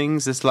Stranger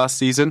Things this last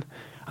season.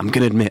 I'm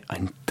going to admit,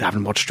 I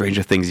haven't watched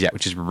Stranger Things yet,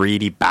 which is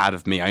really bad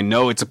of me. I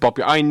know it's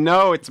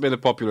been a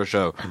popular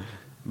show.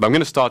 But I'm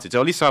going to start it. So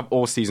at least I have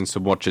all seasons to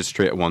watch it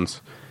straight at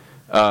once.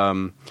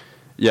 So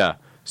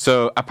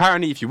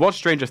apparently if you watch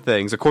Stranger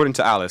Things, according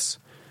to Alice,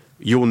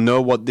 you'll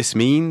know what this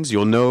means.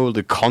 You'll know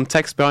the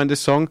context behind this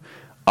song.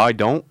 I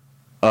don't.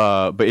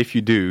 But if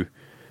you do,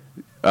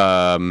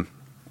 we'll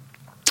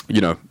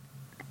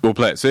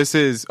play it. So this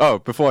is... Oh,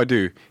 before I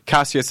do,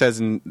 Cassia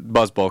says in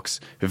Buzzbox,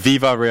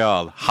 Viva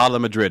Real, Hala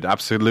Madrid.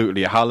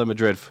 Absolutely, Hala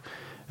Madrid.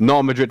 Not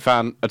a Madrid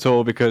fan at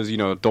all because,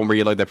 don't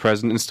really like their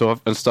president and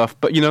stuff.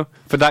 But,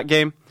 for that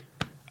game,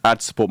 I had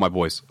to support my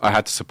boys. I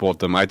had to support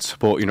them. I had to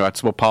support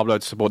Pablo. I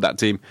had to support that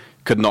team.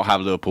 Could not have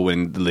Liverpool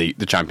win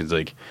the Champions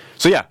League.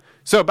 So, yeah.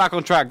 So, back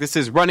on track. This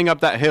is Running Up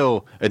That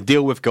Hill, A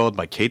Deal with God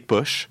by Kate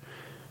Bush,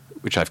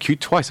 which I've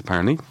queued twice,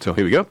 apparently. So,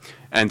 here we go.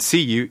 And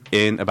see you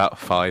in about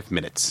 5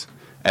 minutes.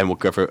 And we'll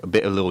go for a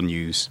bit of little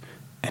news,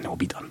 and it'll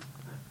be done.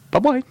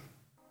 Bye-bye.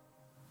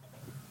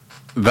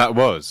 That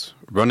was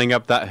Running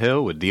Up That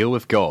Hill, A Deal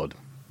with God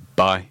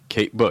by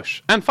Kate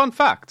Bush. And fun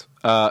fact,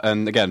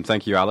 and again,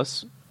 thank you,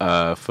 Alice,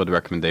 for the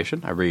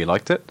recommendation. I really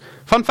liked it.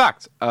 Fun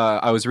fact,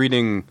 I was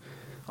reading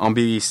on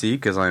BBC,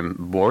 because I'm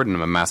bored and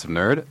I'm a massive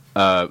nerd,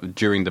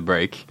 during the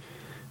break,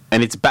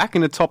 and it's back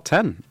in the top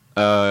 10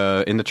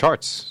 in the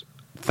charts,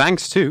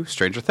 thanks to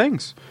Stranger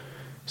Things.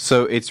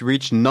 So it's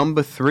reached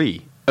number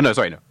 3.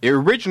 It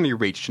originally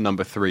reached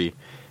number 3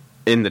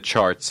 in the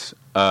charts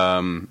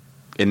in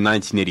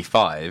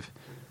 1985,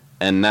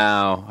 and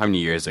now, how many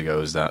years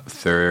ago is that?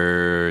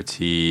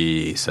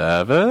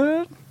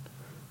 37?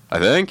 I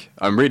think?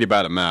 I'm really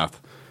bad at math.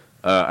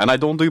 And I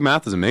don't do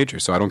math as a major,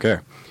 so I don't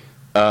care.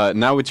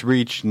 Now it's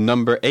reached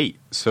number 8,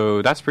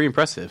 so that's pretty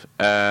impressive.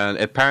 And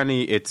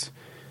apparently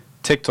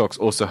TikTok's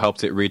also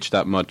helped it reach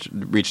that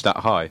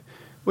high,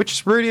 which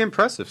is really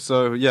impressive.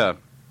 So, yeah.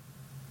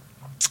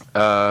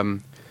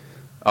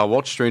 I'll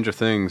watch Stranger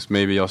Things.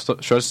 Maybe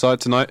should I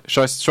start tonight?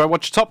 Should I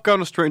watch Top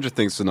Gun or Stranger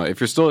Things tonight? If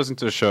you're still listening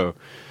to the show,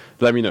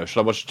 let me know. Should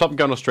I watch Top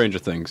Gun or Stranger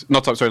Things?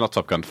 Not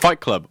Top Gun. Fight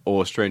Club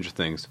or Stranger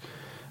Things.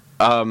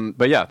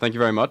 But yeah, thank you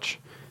very much.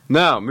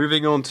 Now,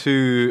 moving on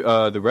to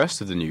the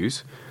rest of the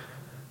news.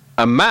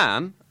 A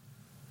man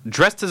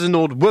dressed as an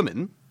old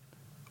woman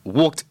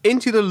walked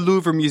into the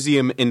Louvre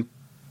Museum in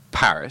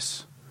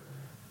Paris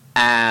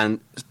and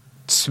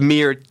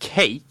smeared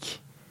cake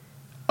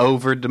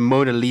over the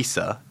Mona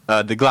Lisa,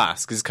 the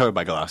glass, because it's covered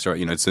by glass, right?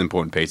 You know, it's an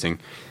important painting.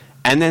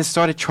 And then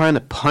started trying to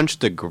punch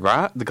the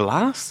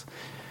glass.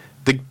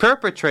 The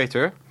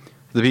perpetrator,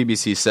 the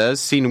BBC says,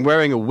 seen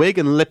wearing a wig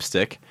and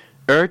lipstick,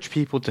 urged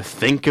people to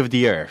think of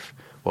the earth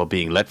while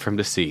being led from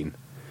the scene.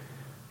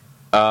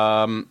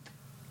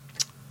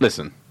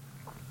 Listen.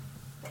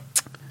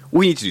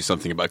 We need to do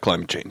something about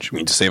climate change. We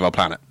need to save our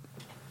planet.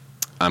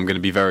 I'm going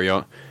to be very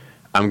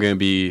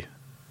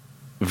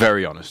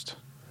honest.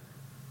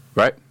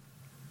 Right?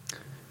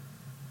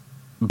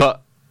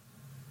 But,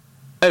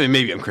 I mean,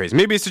 maybe I'm crazy.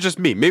 Maybe it's just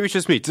me.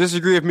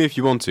 Disagree with me if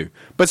you want to.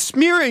 But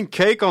smearing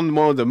cake on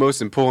one of the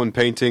most important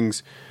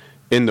paintings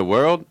in the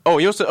world. Oh,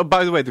 he also,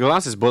 by the way, the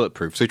glass is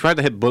bulletproof. So he tried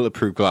to hit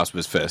bulletproof glass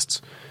with his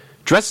fists.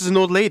 Dressed as an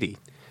old lady.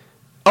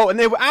 Oh, and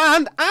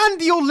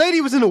the old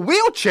lady was in a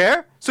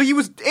wheelchair. So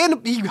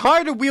he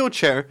hired a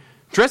wheelchair,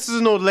 dressed as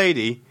an old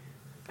lady,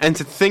 and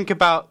to think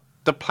about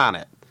the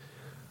planet.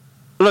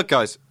 Look,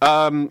 guys,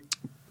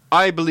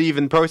 I believe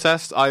in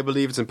protest. I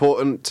believe it's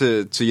important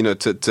to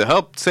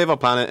help save our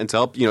planet and to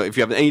help, if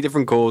you have any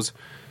different cause,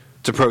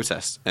 to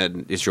protest.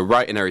 And it's your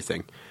right and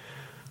everything.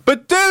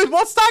 But dude,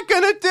 what's that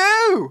gonna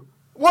do?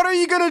 What are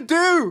you gonna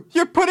do?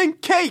 You're putting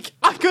cake.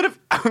 I'm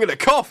gonna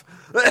cough.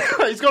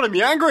 He's gonna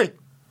be angry.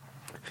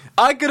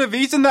 I could have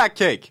eaten that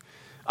cake.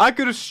 I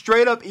could have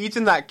straight up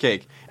eaten that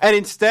cake. And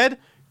instead,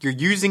 you're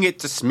using it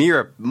to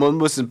smear one of the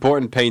most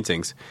important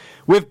paintings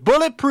with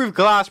bulletproof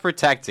glass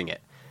protecting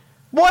it.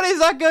 What is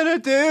that gonna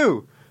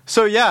do?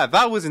 So yeah,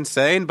 that was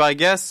insane, but I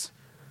guess,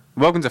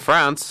 welcome to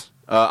France.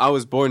 I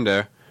was born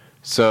there,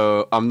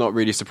 so I'm not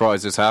really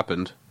surprised this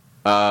happened.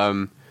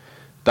 This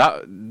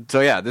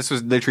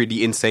was literally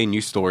the insane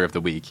news story of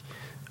the week.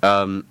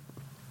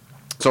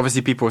 So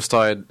obviously people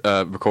started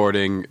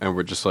recording, and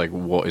we're just like,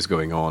 what is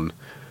going on?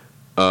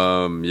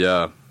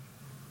 Yeah.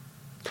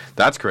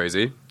 That's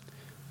crazy.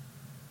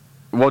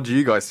 What do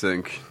you guys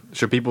think?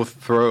 Should people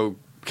throw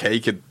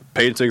cake at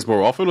paintings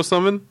more often or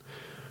something?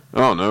 I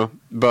don't know.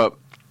 But,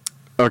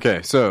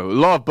 okay, so, a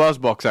lot of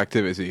Buzzbox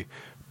activity.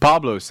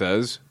 Pablo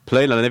says,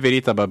 play La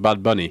Neverita by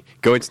Bad Bunny.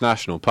 Go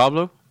international.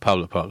 Pablo.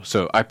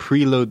 So, I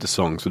preload the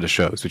songs for the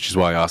shows, which is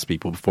why I asked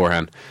people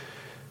beforehand.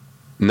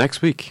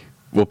 Next week,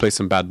 we'll play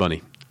some Bad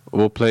Bunny.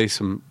 We'll play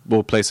some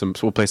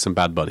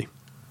Bad Bunny.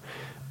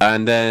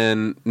 And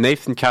then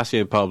Nathan, Cassie,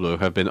 and Pablo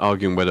have been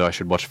arguing whether I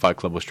should watch Fight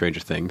Club or Stranger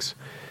Things.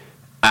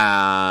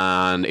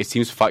 And it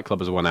seems Fight Club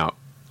has won out.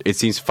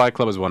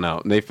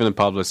 Nathan and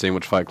Pablo are saying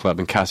watch Fight Club,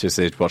 and Cassie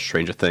says watch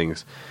Stranger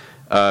Things.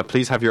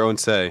 Please have your own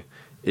say.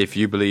 If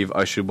you believe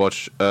I should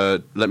watch,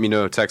 let me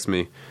know, text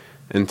me,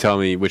 and tell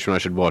me which one I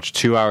should watch.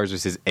 2 hours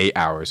versus 8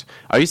 hours.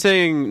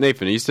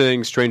 Nathan, are you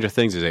saying Stranger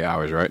Things is 8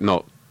 hours, right?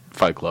 Not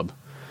Fight Club.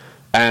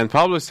 And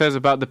Pablo says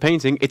about the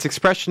painting, it's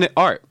expressionate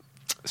art.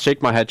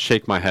 Shake my head.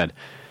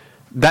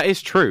 That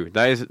is true.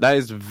 That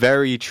is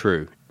very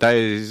true. That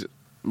is,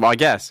 well, I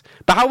guess.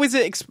 But how is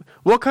it,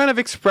 what kind of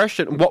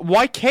expression,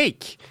 why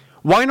cake?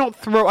 Why not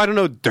throw, I don't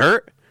know,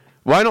 dirt?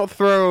 Why not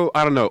throw,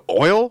 I don't know,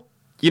 oil?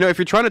 If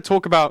you're trying to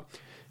talk about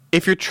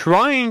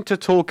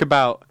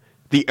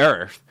the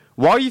earth,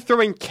 why are you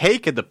throwing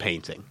cake at the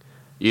painting?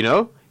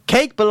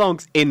 Cake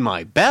belongs in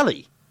my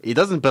belly. It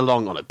doesn't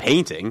belong on a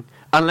painting,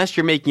 unless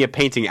you're making a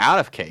painting out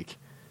of cake.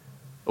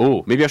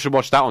 Oh, maybe I should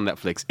watch that on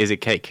Netflix. Is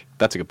it cake?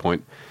 That's a good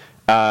point.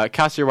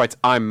 Cassia writes,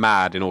 I'm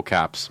mad, in all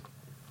caps.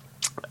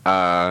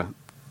 Why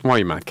are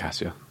you mad,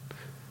 Cassia?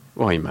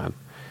 Why are you mad?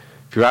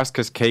 If you ask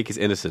because cake is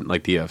innocent,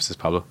 like the earth, says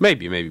Pablo.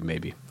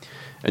 Maybe.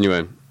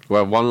 Anyway, we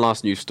have one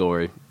last news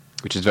story,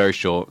 which is very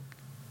short,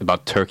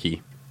 about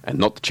turkey, and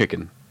not the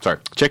chicken. Sorry,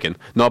 chicken,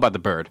 not about the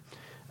bird.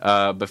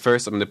 But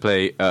first, I'm going to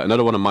play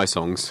another one of my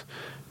songs,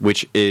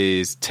 which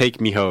is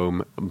Take Me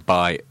Home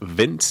by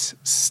Vince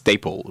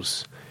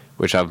Staples,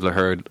 which I've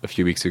heard a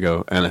few weeks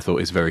ago, and I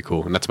thought is very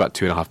cool. And that's about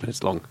 2.5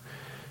 minutes long.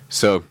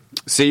 So,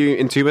 see you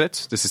in 2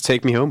 minutes. This is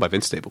Take Me Home by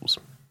Vince Staples.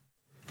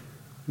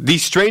 The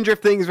Stranger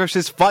Things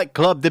versus Fight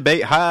Club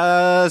debate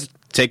has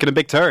taken a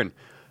big turn.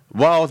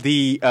 While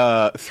the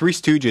three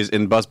stooges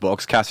in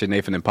Buzzbox, Cassia,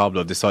 Nathan, and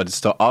Pablo, decided to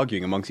start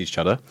arguing amongst each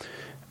other,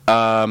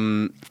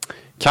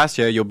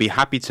 Cassia, you'll be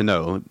happy to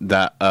know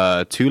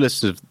that two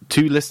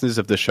listeners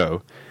of the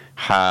show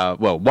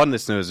one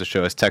listener of the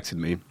show has texted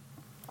me.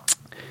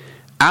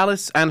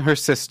 Alice and her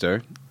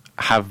sister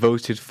have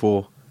voted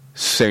for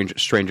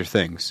Stranger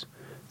Things.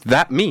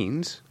 That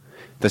means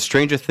that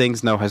Stranger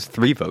Things now has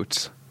 3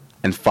 votes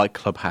and Fight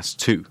Club has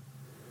 2.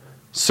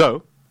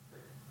 So,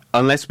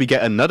 unless we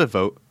get another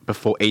vote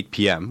before 8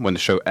 p.m. when the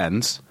show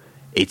ends,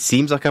 it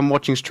seems like I'm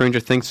watching Stranger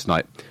Things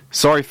tonight.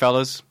 Sorry,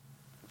 fellas.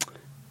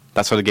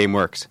 That's how the game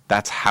works.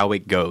 That's how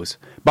it goes.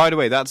 By the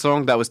way, that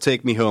song, that was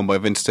Take Me Home by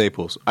Vince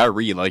Staples. I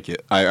really like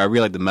it. I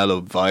really like the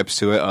mellow vibes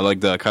to it. I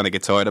like the kind of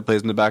guitar that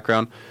plays in the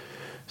background.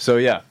 So,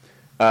 yeah.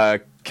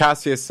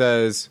 Cassia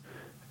says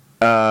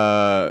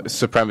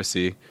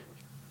supremacy.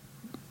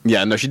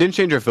 Yeah, no, she didn't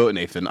change her vote,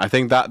 Nathan. I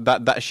think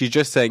that she's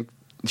just saying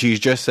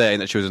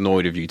that she was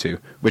annoyed with you two,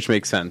 which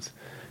makes sense.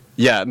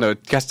 Yeah, no,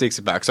 Cass takes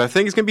it back. So I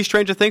think it's going to be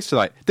Stranger Things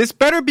tonight. This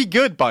better be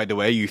good, by the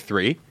way, you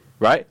three,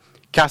 right?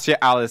 Cassia,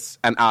 Alice,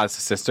 and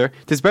Alice's sister.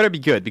 This better be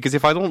good, because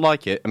if I don't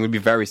like it, I'm going to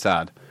be very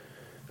sad.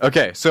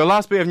 Okay, so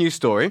last bit of news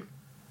story.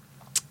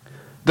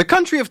 The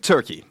country of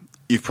Turkey.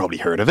 You've probably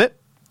heard of it.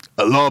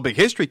 A lot of big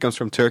history comes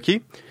from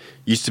Turkey.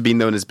 Used to be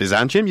known as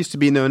Byzantium, used to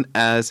be known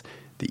as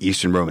the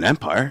Eastern Roman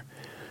Empire.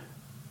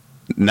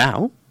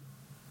 Now,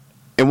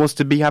 it wants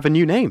to have a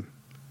new name.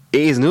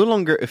 It is no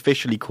longer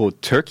officially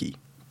called Turkey.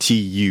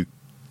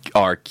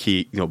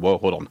 T-U-R-K... No, whoa,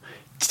 hold on.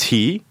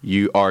 T-U-R-K-E-Y.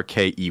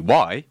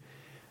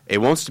 It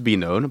wants to be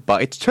known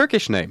by its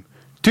Turkish name,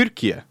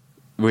 Türkiye,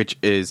 which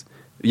is...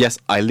 Yes,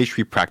 I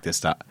literally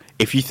practiced that.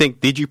 If you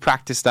think, did you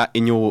practice that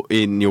in your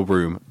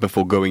room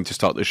before going to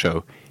start the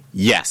show?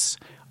 Yes.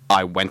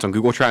 I went on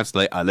Google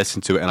Translate, I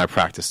listened to it, and I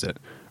practiced it.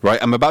 Right?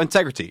 I'm about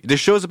integrity. This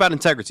show is about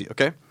integrity,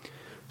 okay?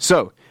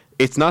 So...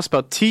 It's now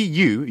spelled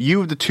T-U, U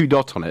with the two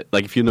dots on it.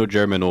 Like if you know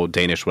German or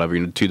Danish, whatever, you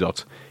know, two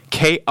dots.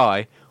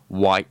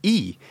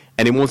 K-I-Y-E.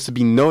 And it wants to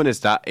be known as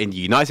that in the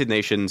United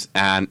Nations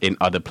and in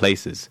other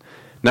places.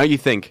 Now you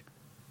think,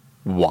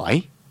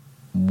 why?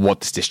 What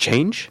does this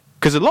change?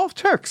 Because a lot of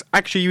Turks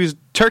actually use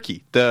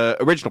Turkey, the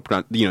original,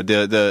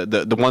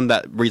 the one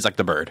that reads like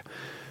the bird,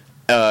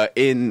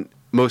 in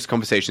most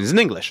conversations in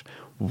English.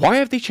 Why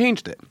have they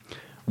changed it?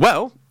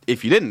 Well,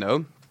 if you didn't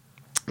know,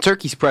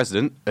 Turkey's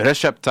president,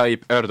 Recep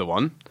Tayyip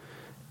Erdogan,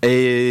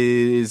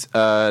 is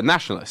a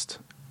nationalist.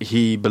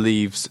 He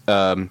believes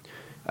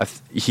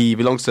he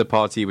belongs to a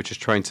party which is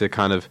trying to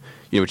kind of,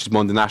 which is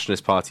one of the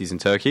nationalist parties in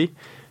Turkey.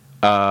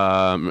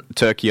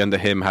 Turkey under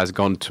him has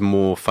gone to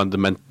more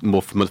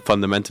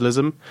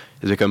fundamentalism.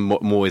 Has become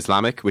more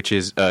Islamic, which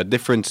is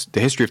different. The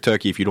history of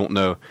Turkey, if you don't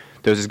know,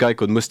 there was this guy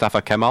called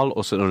Mustafa Kemal,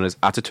 also known as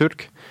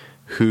Atatürk,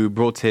 who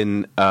brought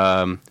in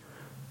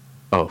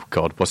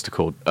what's it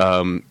called?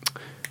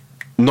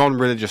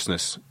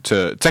 Non-religiousness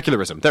to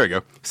secularism. There we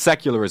go,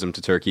 secularism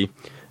to Turkey.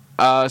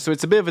 So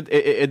it's a bit of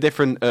a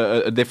different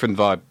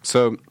vibe.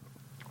 So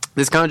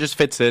this kind of just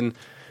fits in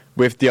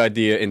with the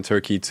idea in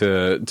Turkey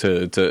to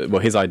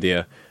his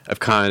idea of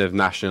kind of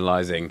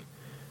nationalizing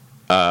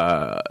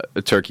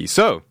Turkey.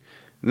 So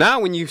now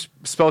when you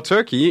spell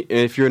Turkey,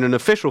 if you're in an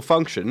official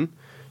function,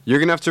 you're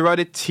gonna have to write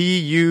it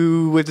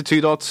T-U with the two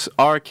dots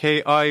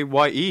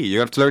R-K-I-Y-E. You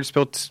have to learn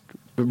to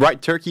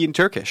write Turkey in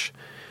Turkish.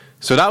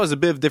 So that was a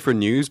bit of different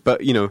news,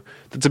 but,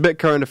 it's a bit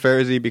current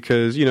affairs-y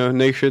because,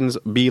 nations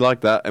be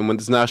like that. And when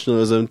there's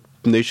nationalism,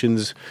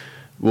 nations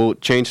will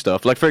change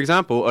stuff. Like, for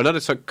example,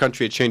 another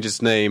country changed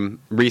its name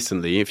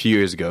recently, a few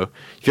years ago.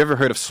 If you've ever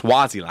heard of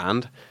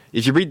Swaziland,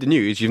 if you read the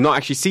news, you've not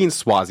actually seen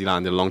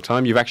Swaziland in a long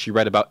time. You've actually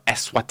read about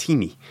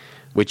Eswatini,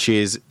 which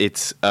is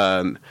its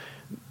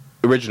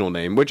original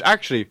name, which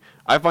actually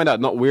I find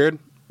that not weird.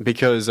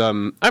 Because, I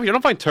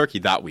don't find Turkey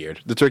that weird.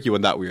 The Turkey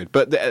one that weird.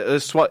 But the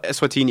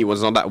Eswatini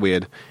was not that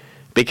weird.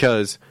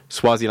 Because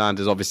Swaziland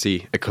is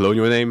obviously a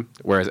colonial name,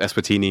 whereas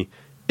Eswatini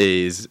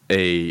is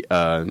their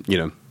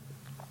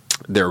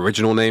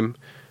original name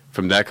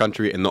from their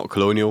country and not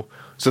colonial.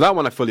 So that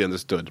one I fully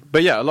understood.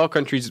 But yeah, a lot of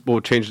countries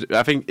will change.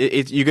 I think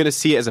you're going to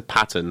see it as a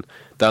pattern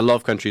that a lot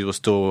of countries will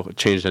still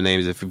change their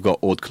names if you've got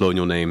old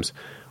colonial names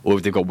or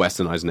if they've got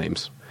westernized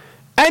names.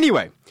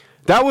 Anyway,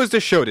 that was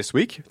the show this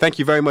week. Thank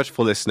you very much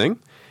for listening.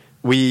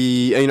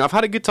 I've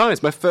had a good time.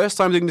 It's my first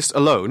time doing this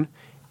alone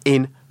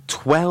in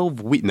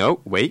 12 weeks.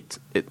 No, wait.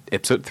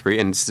 Episode 3,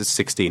 and this is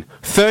 16.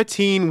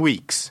 13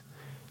 weeks.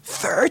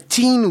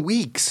 13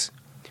 weeks.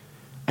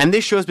 And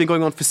this show has been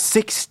going on for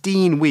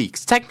 16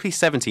 weeks. Technically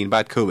 17, but I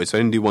had COVID, so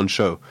I didn't do one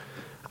show.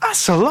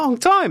 That's a long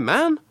time,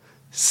 man.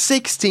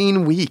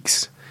 16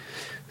 weeks.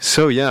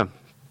 So, yeah.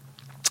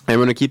 I'm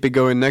going to keep it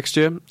going next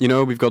year.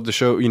 We've got the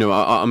show.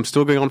 I'm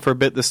still going on for a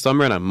bit this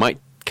summer, and I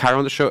might carry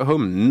on the show at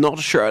home. Not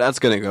sure how that's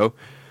going to go.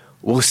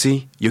 We'll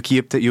see. You'll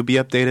be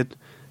updated.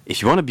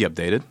 If you want to be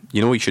updated,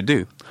 you know what you should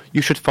do.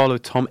 You should follow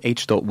Tom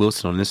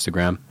H.Wilson on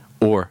Instagram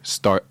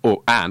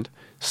and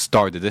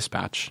Star the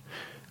Dispatch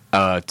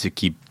to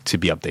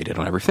be updated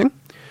on everything.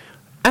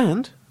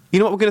 And you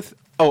know what we're gonna.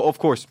 Of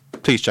course,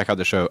 please check out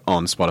the show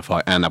on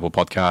Spotify and Apple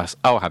Podcasts.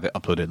 I'll have it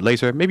uploaded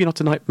later. Maybe not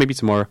tonight. Maybe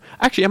tomorrow.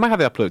 Actually, I might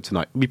have it uploaded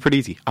tonight. It'll be pretty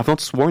easy. I've not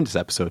sworn this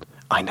episode.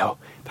 I know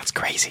that's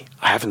crazy.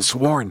 I haven't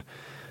sworn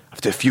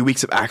after a few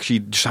weeks of actually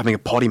just having a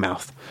potty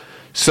mouth.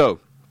 So.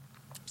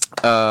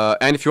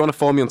 And if you want to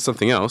follow me on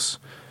something else,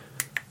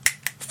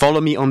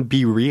 follow me on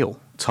Be Real,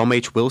 Tom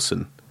H.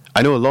 Wilson.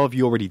 I know a lot of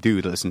you already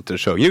do listen to the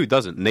show. You know who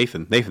doesn't?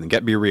 Nathan,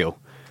 get Be Real.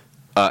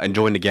 And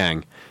join the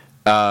gang.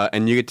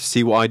 And you get to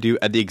see what I do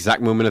at the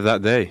exact moment of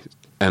that day.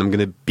 And I'm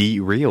going to be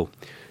real.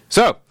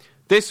 So,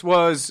 this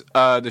was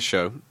the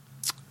show.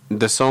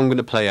 The song I'm going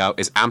to play out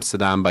is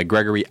Amsterdam by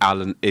Gregory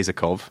Alan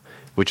Isakov.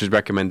 which is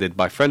recommended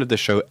by friend of the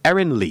show,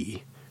 Erin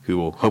Lee, who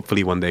will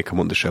hopefully one day come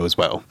on the show as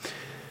well.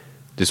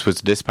 This was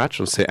The Dispatch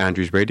on St.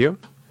 Andrews Radio.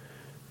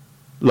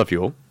 Love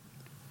you all.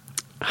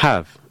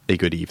 Have a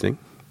good evening.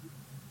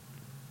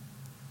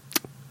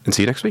 And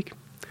see you next week.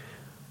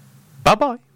 Bye-bye.